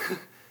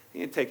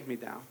 He ain't taking me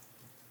down.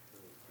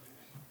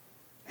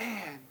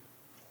 Man,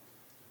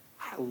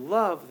 I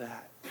love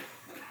that.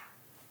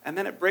 And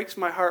then it breaks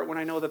my heart when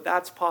I know that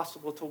that's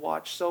possible to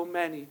watch so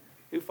many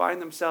who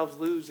find themselves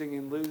losing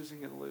and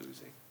losing and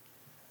losing.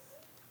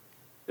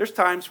 There's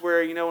times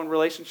where, in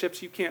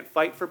relationships you can't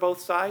fight for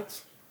both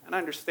sides. And I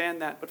understand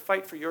that, but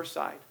fight for your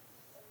side.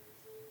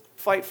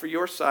 Fight for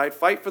your side.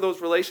 Fight for those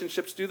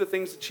relationships. Do the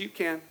things that you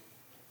can.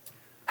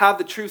 Have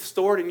the truth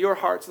stored in your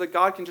heart so that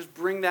God can just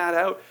bring that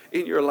out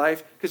in your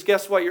life. Because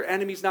guess what? Your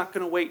enemy's not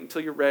going to wait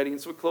until you're ready.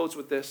 And so we close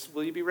with this.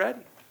 Will you be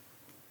ready?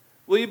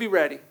 Will you be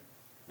ready?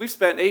 We've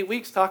spent 8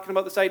 weeks talking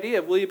about this idea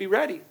of will you be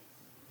ready?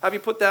 Have you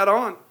put that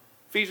on?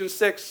 Ephesians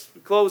 6,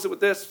 we close it with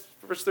this,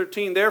 verse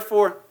 13.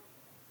 Therefore,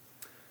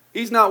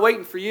 He's not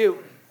waiting for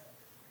you.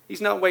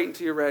 He's not waiting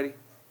until you're ready.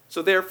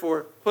 So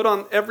therefore, put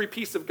on every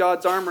piece of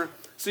God's armor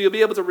so you'll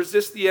be able to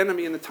resist the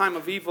enemy in the time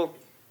of evil.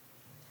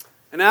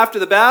 And after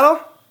the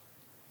battle,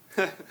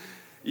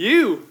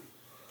 you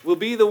will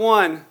be the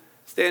one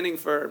standing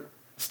firm.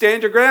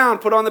 Stand your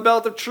ground. Put on the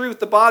belt of truth,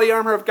 the body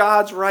armor of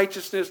God's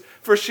righteousness.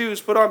 For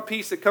shoes, put on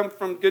peace that come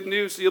from good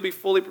news so you'll be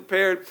fully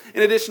prepared.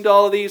 In addition to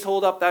all of these,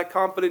 hold up that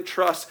confident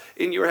trust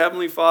in your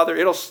Heavenly Father.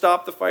 It'll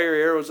stop the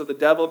fiery arrows of the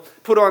devil.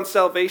 Put on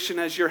salvation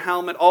as your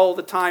helmet all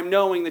the time,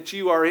 knowing that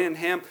you are in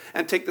Him.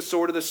 And take the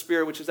sword of the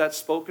Spirit, which is that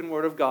spoken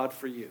word of God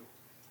for you.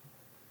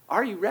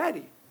 Are you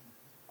ready?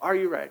 Are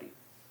you ready?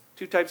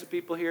 Two types of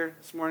people here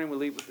this morning. We'll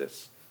leave with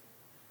this.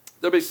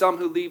 There'll be some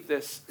who leave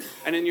this,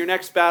 and in your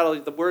next battle,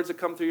 the words that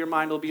come through your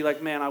mind will be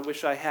like, man, I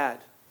wish I had.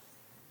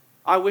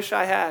 I wish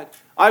I had.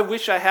 I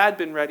wish I had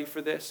been ready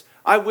for this.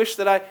 I wish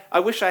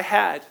I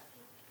had.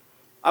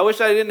 I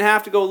wish I didn't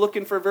have to go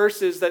looking for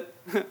verses that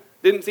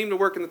didn't seem to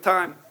work in the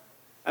time.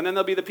 And then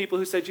there'll be the people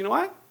who said, you know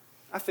what?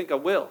 I think I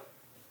will.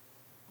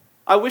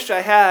 I wish I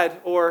had,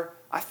 or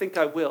I think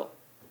I will.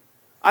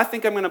 I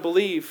think I'm going to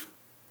believe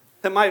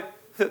that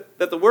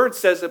the word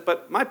says it,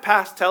 but my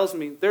past tells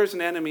me there's an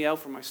enemy out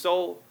for my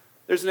soul.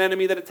 There's an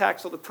enemy that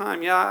attacks all the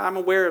time. Yeah, I'm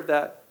aware of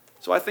that.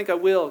 So I think I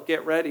will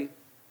get ready.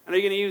 And are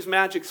you going to use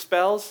magic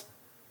spells?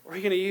 Or are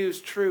you going to use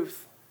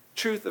truth?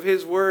 Truth of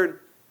His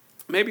word.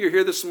 Maybe you're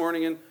here this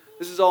morning and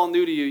this is all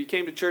new to you. You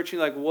came to church and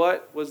you're like,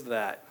 what was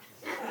that?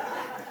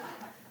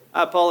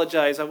 I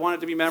apologize. I want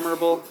it to be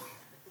memorable.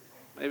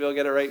 Maybe I'll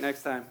get it right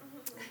next time.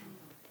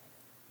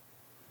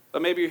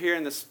 But maybe you're here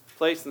in this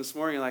place this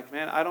morning, you're like,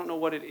 man, I don't know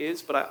what it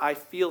is, but I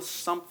feel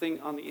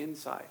something on the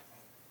inside.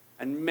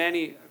 And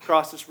many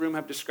across this room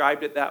have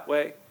described it that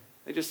way.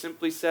 They just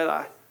simply said,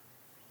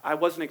 I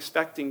wasn't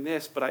expecting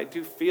this, but I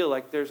do feel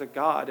like there's a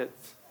God.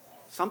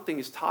 Something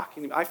is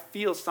talking to me. I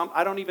feel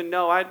I don't even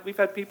know. We've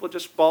had people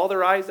just bawl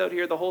their eyes out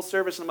here the whole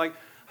service, and I'm like,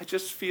 I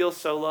just feel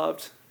so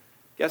loved.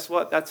 Guess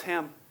what? That's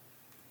Him.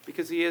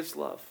 Because He is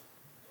love.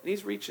 And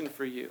He's reaching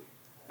for you.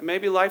 And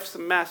maybe life's a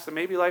mess, and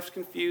maybe life's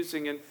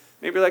confusing, and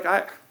maybe you're like,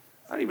 I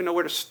don't even know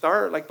where to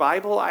start. Like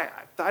Bible, I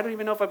don't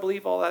even know if I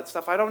believe all that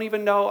stuff. I don't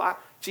even know.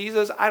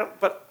 Jesus,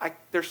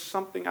 there's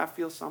something, I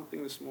feel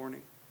something this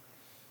morning.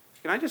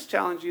 Can I just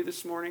challenge you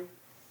this morning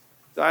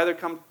to either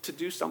come to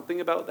do something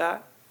about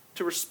that,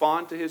 to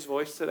respond to His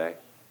voice today?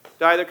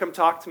 To either come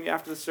talk to me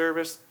after the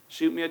service,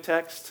 shoot me a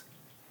text.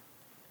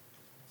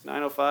 It's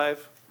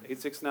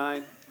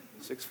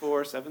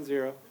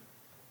 905-869-6470.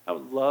 I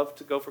would love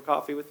to go for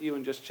coffee with you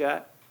and just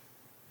chat.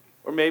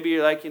 Or maybe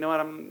you're like, you know what,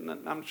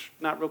 I'm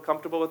not real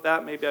comfortable with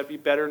that. Maybe I'd be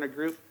better in a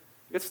group.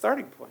 Good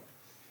starting point.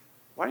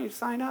 Why don't you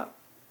sign up?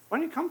 Why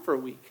don't you come for a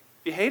week?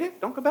 If you hate it,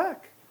 don't go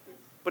back.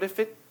 But if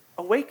it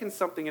awakens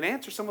something and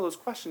answers some of those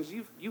questions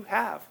you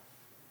have,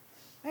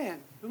 man,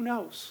 who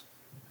knows?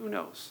 Who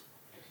knows?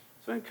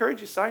 So I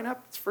encourage you, sign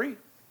up. It's free.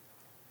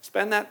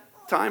 Spend that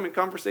time in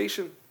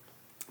conversation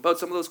about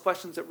some of those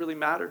questions that really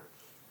matter.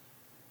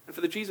 And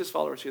for the Jesus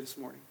followers here this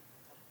morning,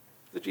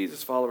 the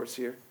Jesus followers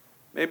here,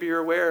 maybe you're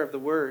aware of the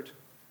Word.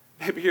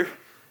 Maybe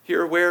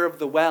you're aware of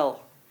the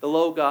well, the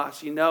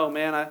Logos. You know,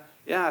 man,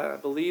 I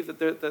believe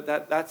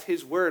that that's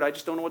His Word. I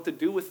just don't know what to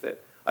do with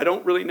it. I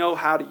don't really know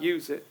how to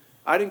use it.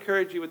 I'd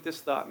encourage you with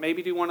this thought.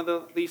 Maybe do one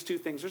of these two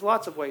things. There's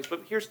lots of ways,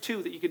 but here's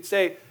two that you could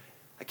say.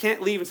 I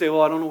can't leave and say,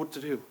 well, I don't know what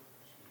to do.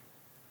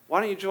 Why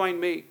don't you join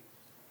me?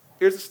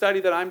 Here's a study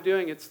that I'm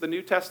doing. It's the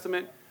New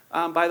Testament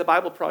by the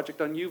Bible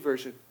Project on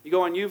YouVersion. You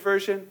go on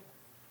YouVersion,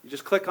 you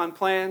just click on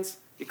plans,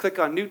 you click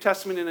on New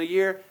Testament in a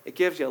year, it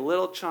gives you a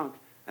little chunk.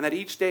 And that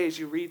each day as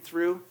you read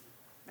through,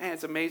 man,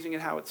 it's amazing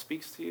at how it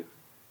speaks to you.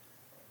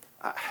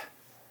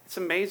 It's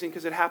amazing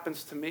because it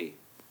happens to me.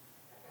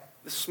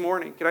 This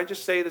morning, can I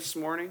just say this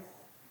morning,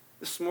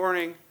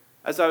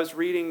 as I was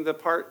reading the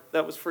part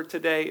that was for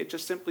today, it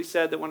just simply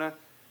said that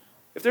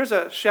if there's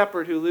a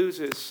shepherd who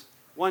loses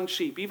one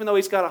sheep, even though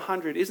he's got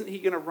 100, isn't he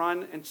going to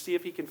run and see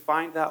if he can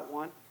find that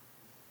one?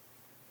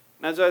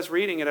 And as I was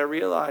reading it, I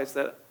realized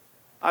that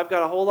I've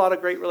got a whole lot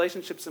of great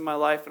relationships in my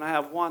life, and I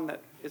have one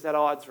that is at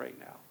odds right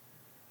now.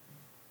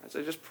 As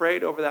I just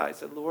prayed over that, I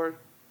said, Lord,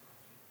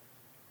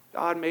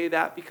 God, may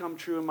that become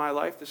true in my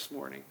life this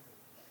morning.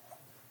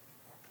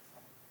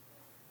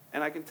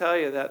 And I can tell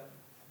you that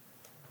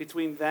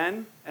between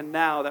then and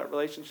now, that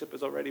relationship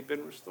has already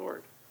been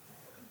restored.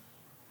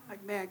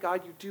 Like, man,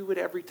 God, you do it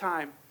every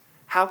time.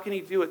 How can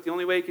He do it? The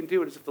only way He can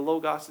do it is if the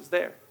Logos is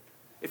there.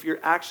 If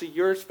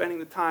you're spending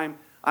the time,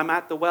 I'm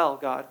at the well,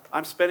 God.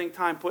 I'm spending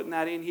time putting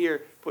that in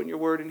here, putting your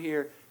word in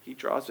here. He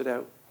draws it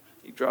out.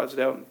 He draws it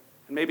out. And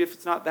maybe if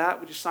it's not that,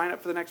 would you sign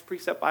up for the next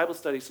Precept Bible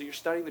study so you're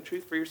studying the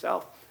truth for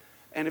yourself?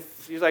 And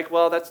if you're like,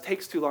 well, that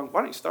takes too long,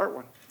 why don't you start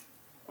one?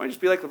 Why don't you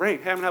just be like Lorraine?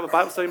 Hey, I'm going to have a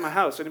Bible study in my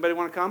house. Anybody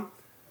want to come?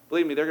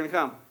 Believe me, they're going to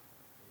come.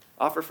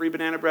 Offer free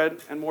banana bread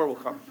and more will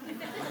come.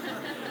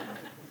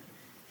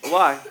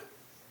 Why?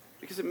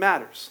 Because it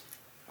matters.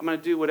 I'm going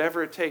to do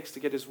whatever it takes to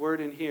get His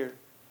word in here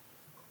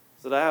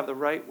so that I have the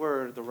right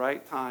word at the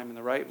right time in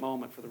the right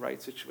moment for the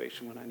right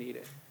situation when I need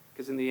it.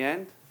 Because in the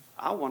end,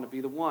 I want to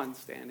be the one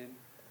standing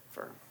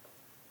firm.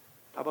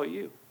 How about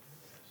you?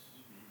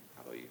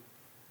 How about you?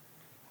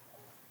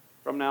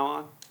 From now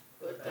on?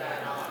 Put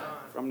that on.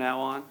 From now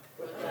on?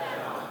 Put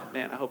that on.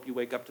 Man, I hope you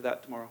wake up to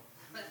that tomorrow.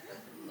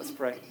 Let's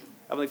pray.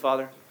 Heavenly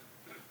Father,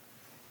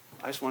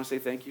 I just want to say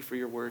thank you for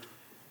your word.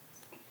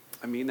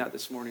 I mean that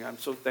this morning. I'm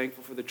so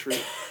thankful for the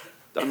truth.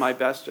 Done my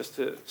best just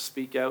to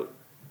speak out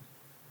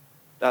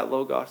that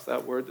Logos,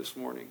 that word this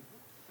morning.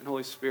 And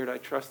Holy Spirit, I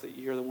trust that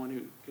you're the one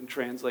who can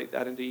translate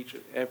that into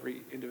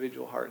every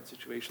individual heart and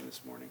situation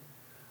this morning.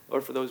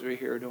 Lord, for those who are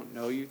here who don't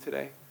know you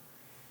today,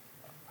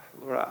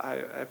 Lord,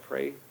 I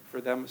pray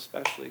for them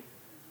especially.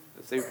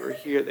 As they were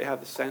here, they have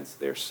the sense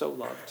they're so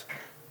loved,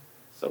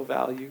 so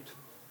valued.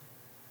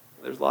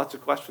 There's lots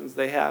of questions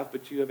they have,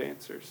 but you have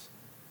answers.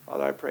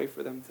 Father, I pray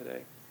for them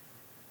today.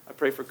 I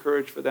pray for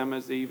courage for them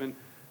as they even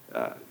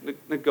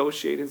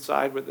negotiate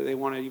inside whether they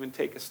want to even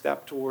take a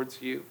step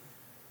towards you.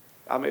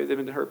 Maybe they've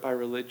been hurt by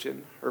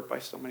religion, hurt by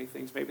so many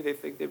things. Maybe they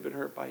think they've been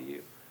hurt by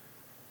you.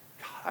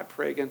 God, I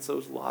pray against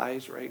those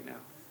lies right now.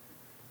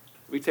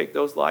 We take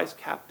those lies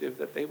captive,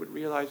 that they would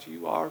realize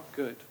you are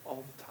good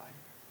all the time.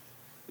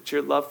 That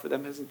your love for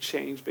them hasn't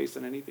changed based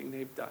on anything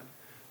they've done.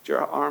 That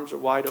your arms are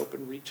wide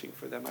open reaching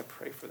for them. I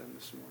pray for them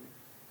this morning.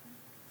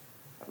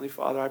 Heavenly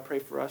Father, I pray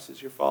for us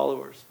as your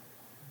followers.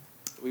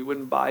 That we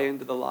wouldn't buy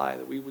into the lie,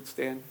 that we would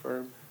stand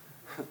firm,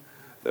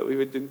 that we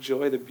would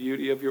enjoy the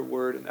beauty of your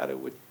word, and that it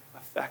would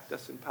affect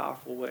us in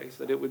powerful ways.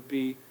 That it would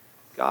be,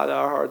 God,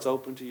 our hearts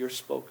open to your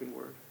spoken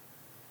word.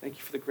 Thank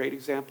you for the great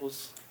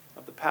examples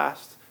of the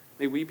past.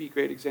 May we be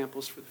great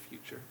examples for the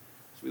future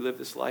as we live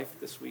this life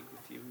this week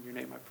with you. In your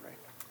name I pray.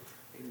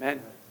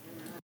 Amen.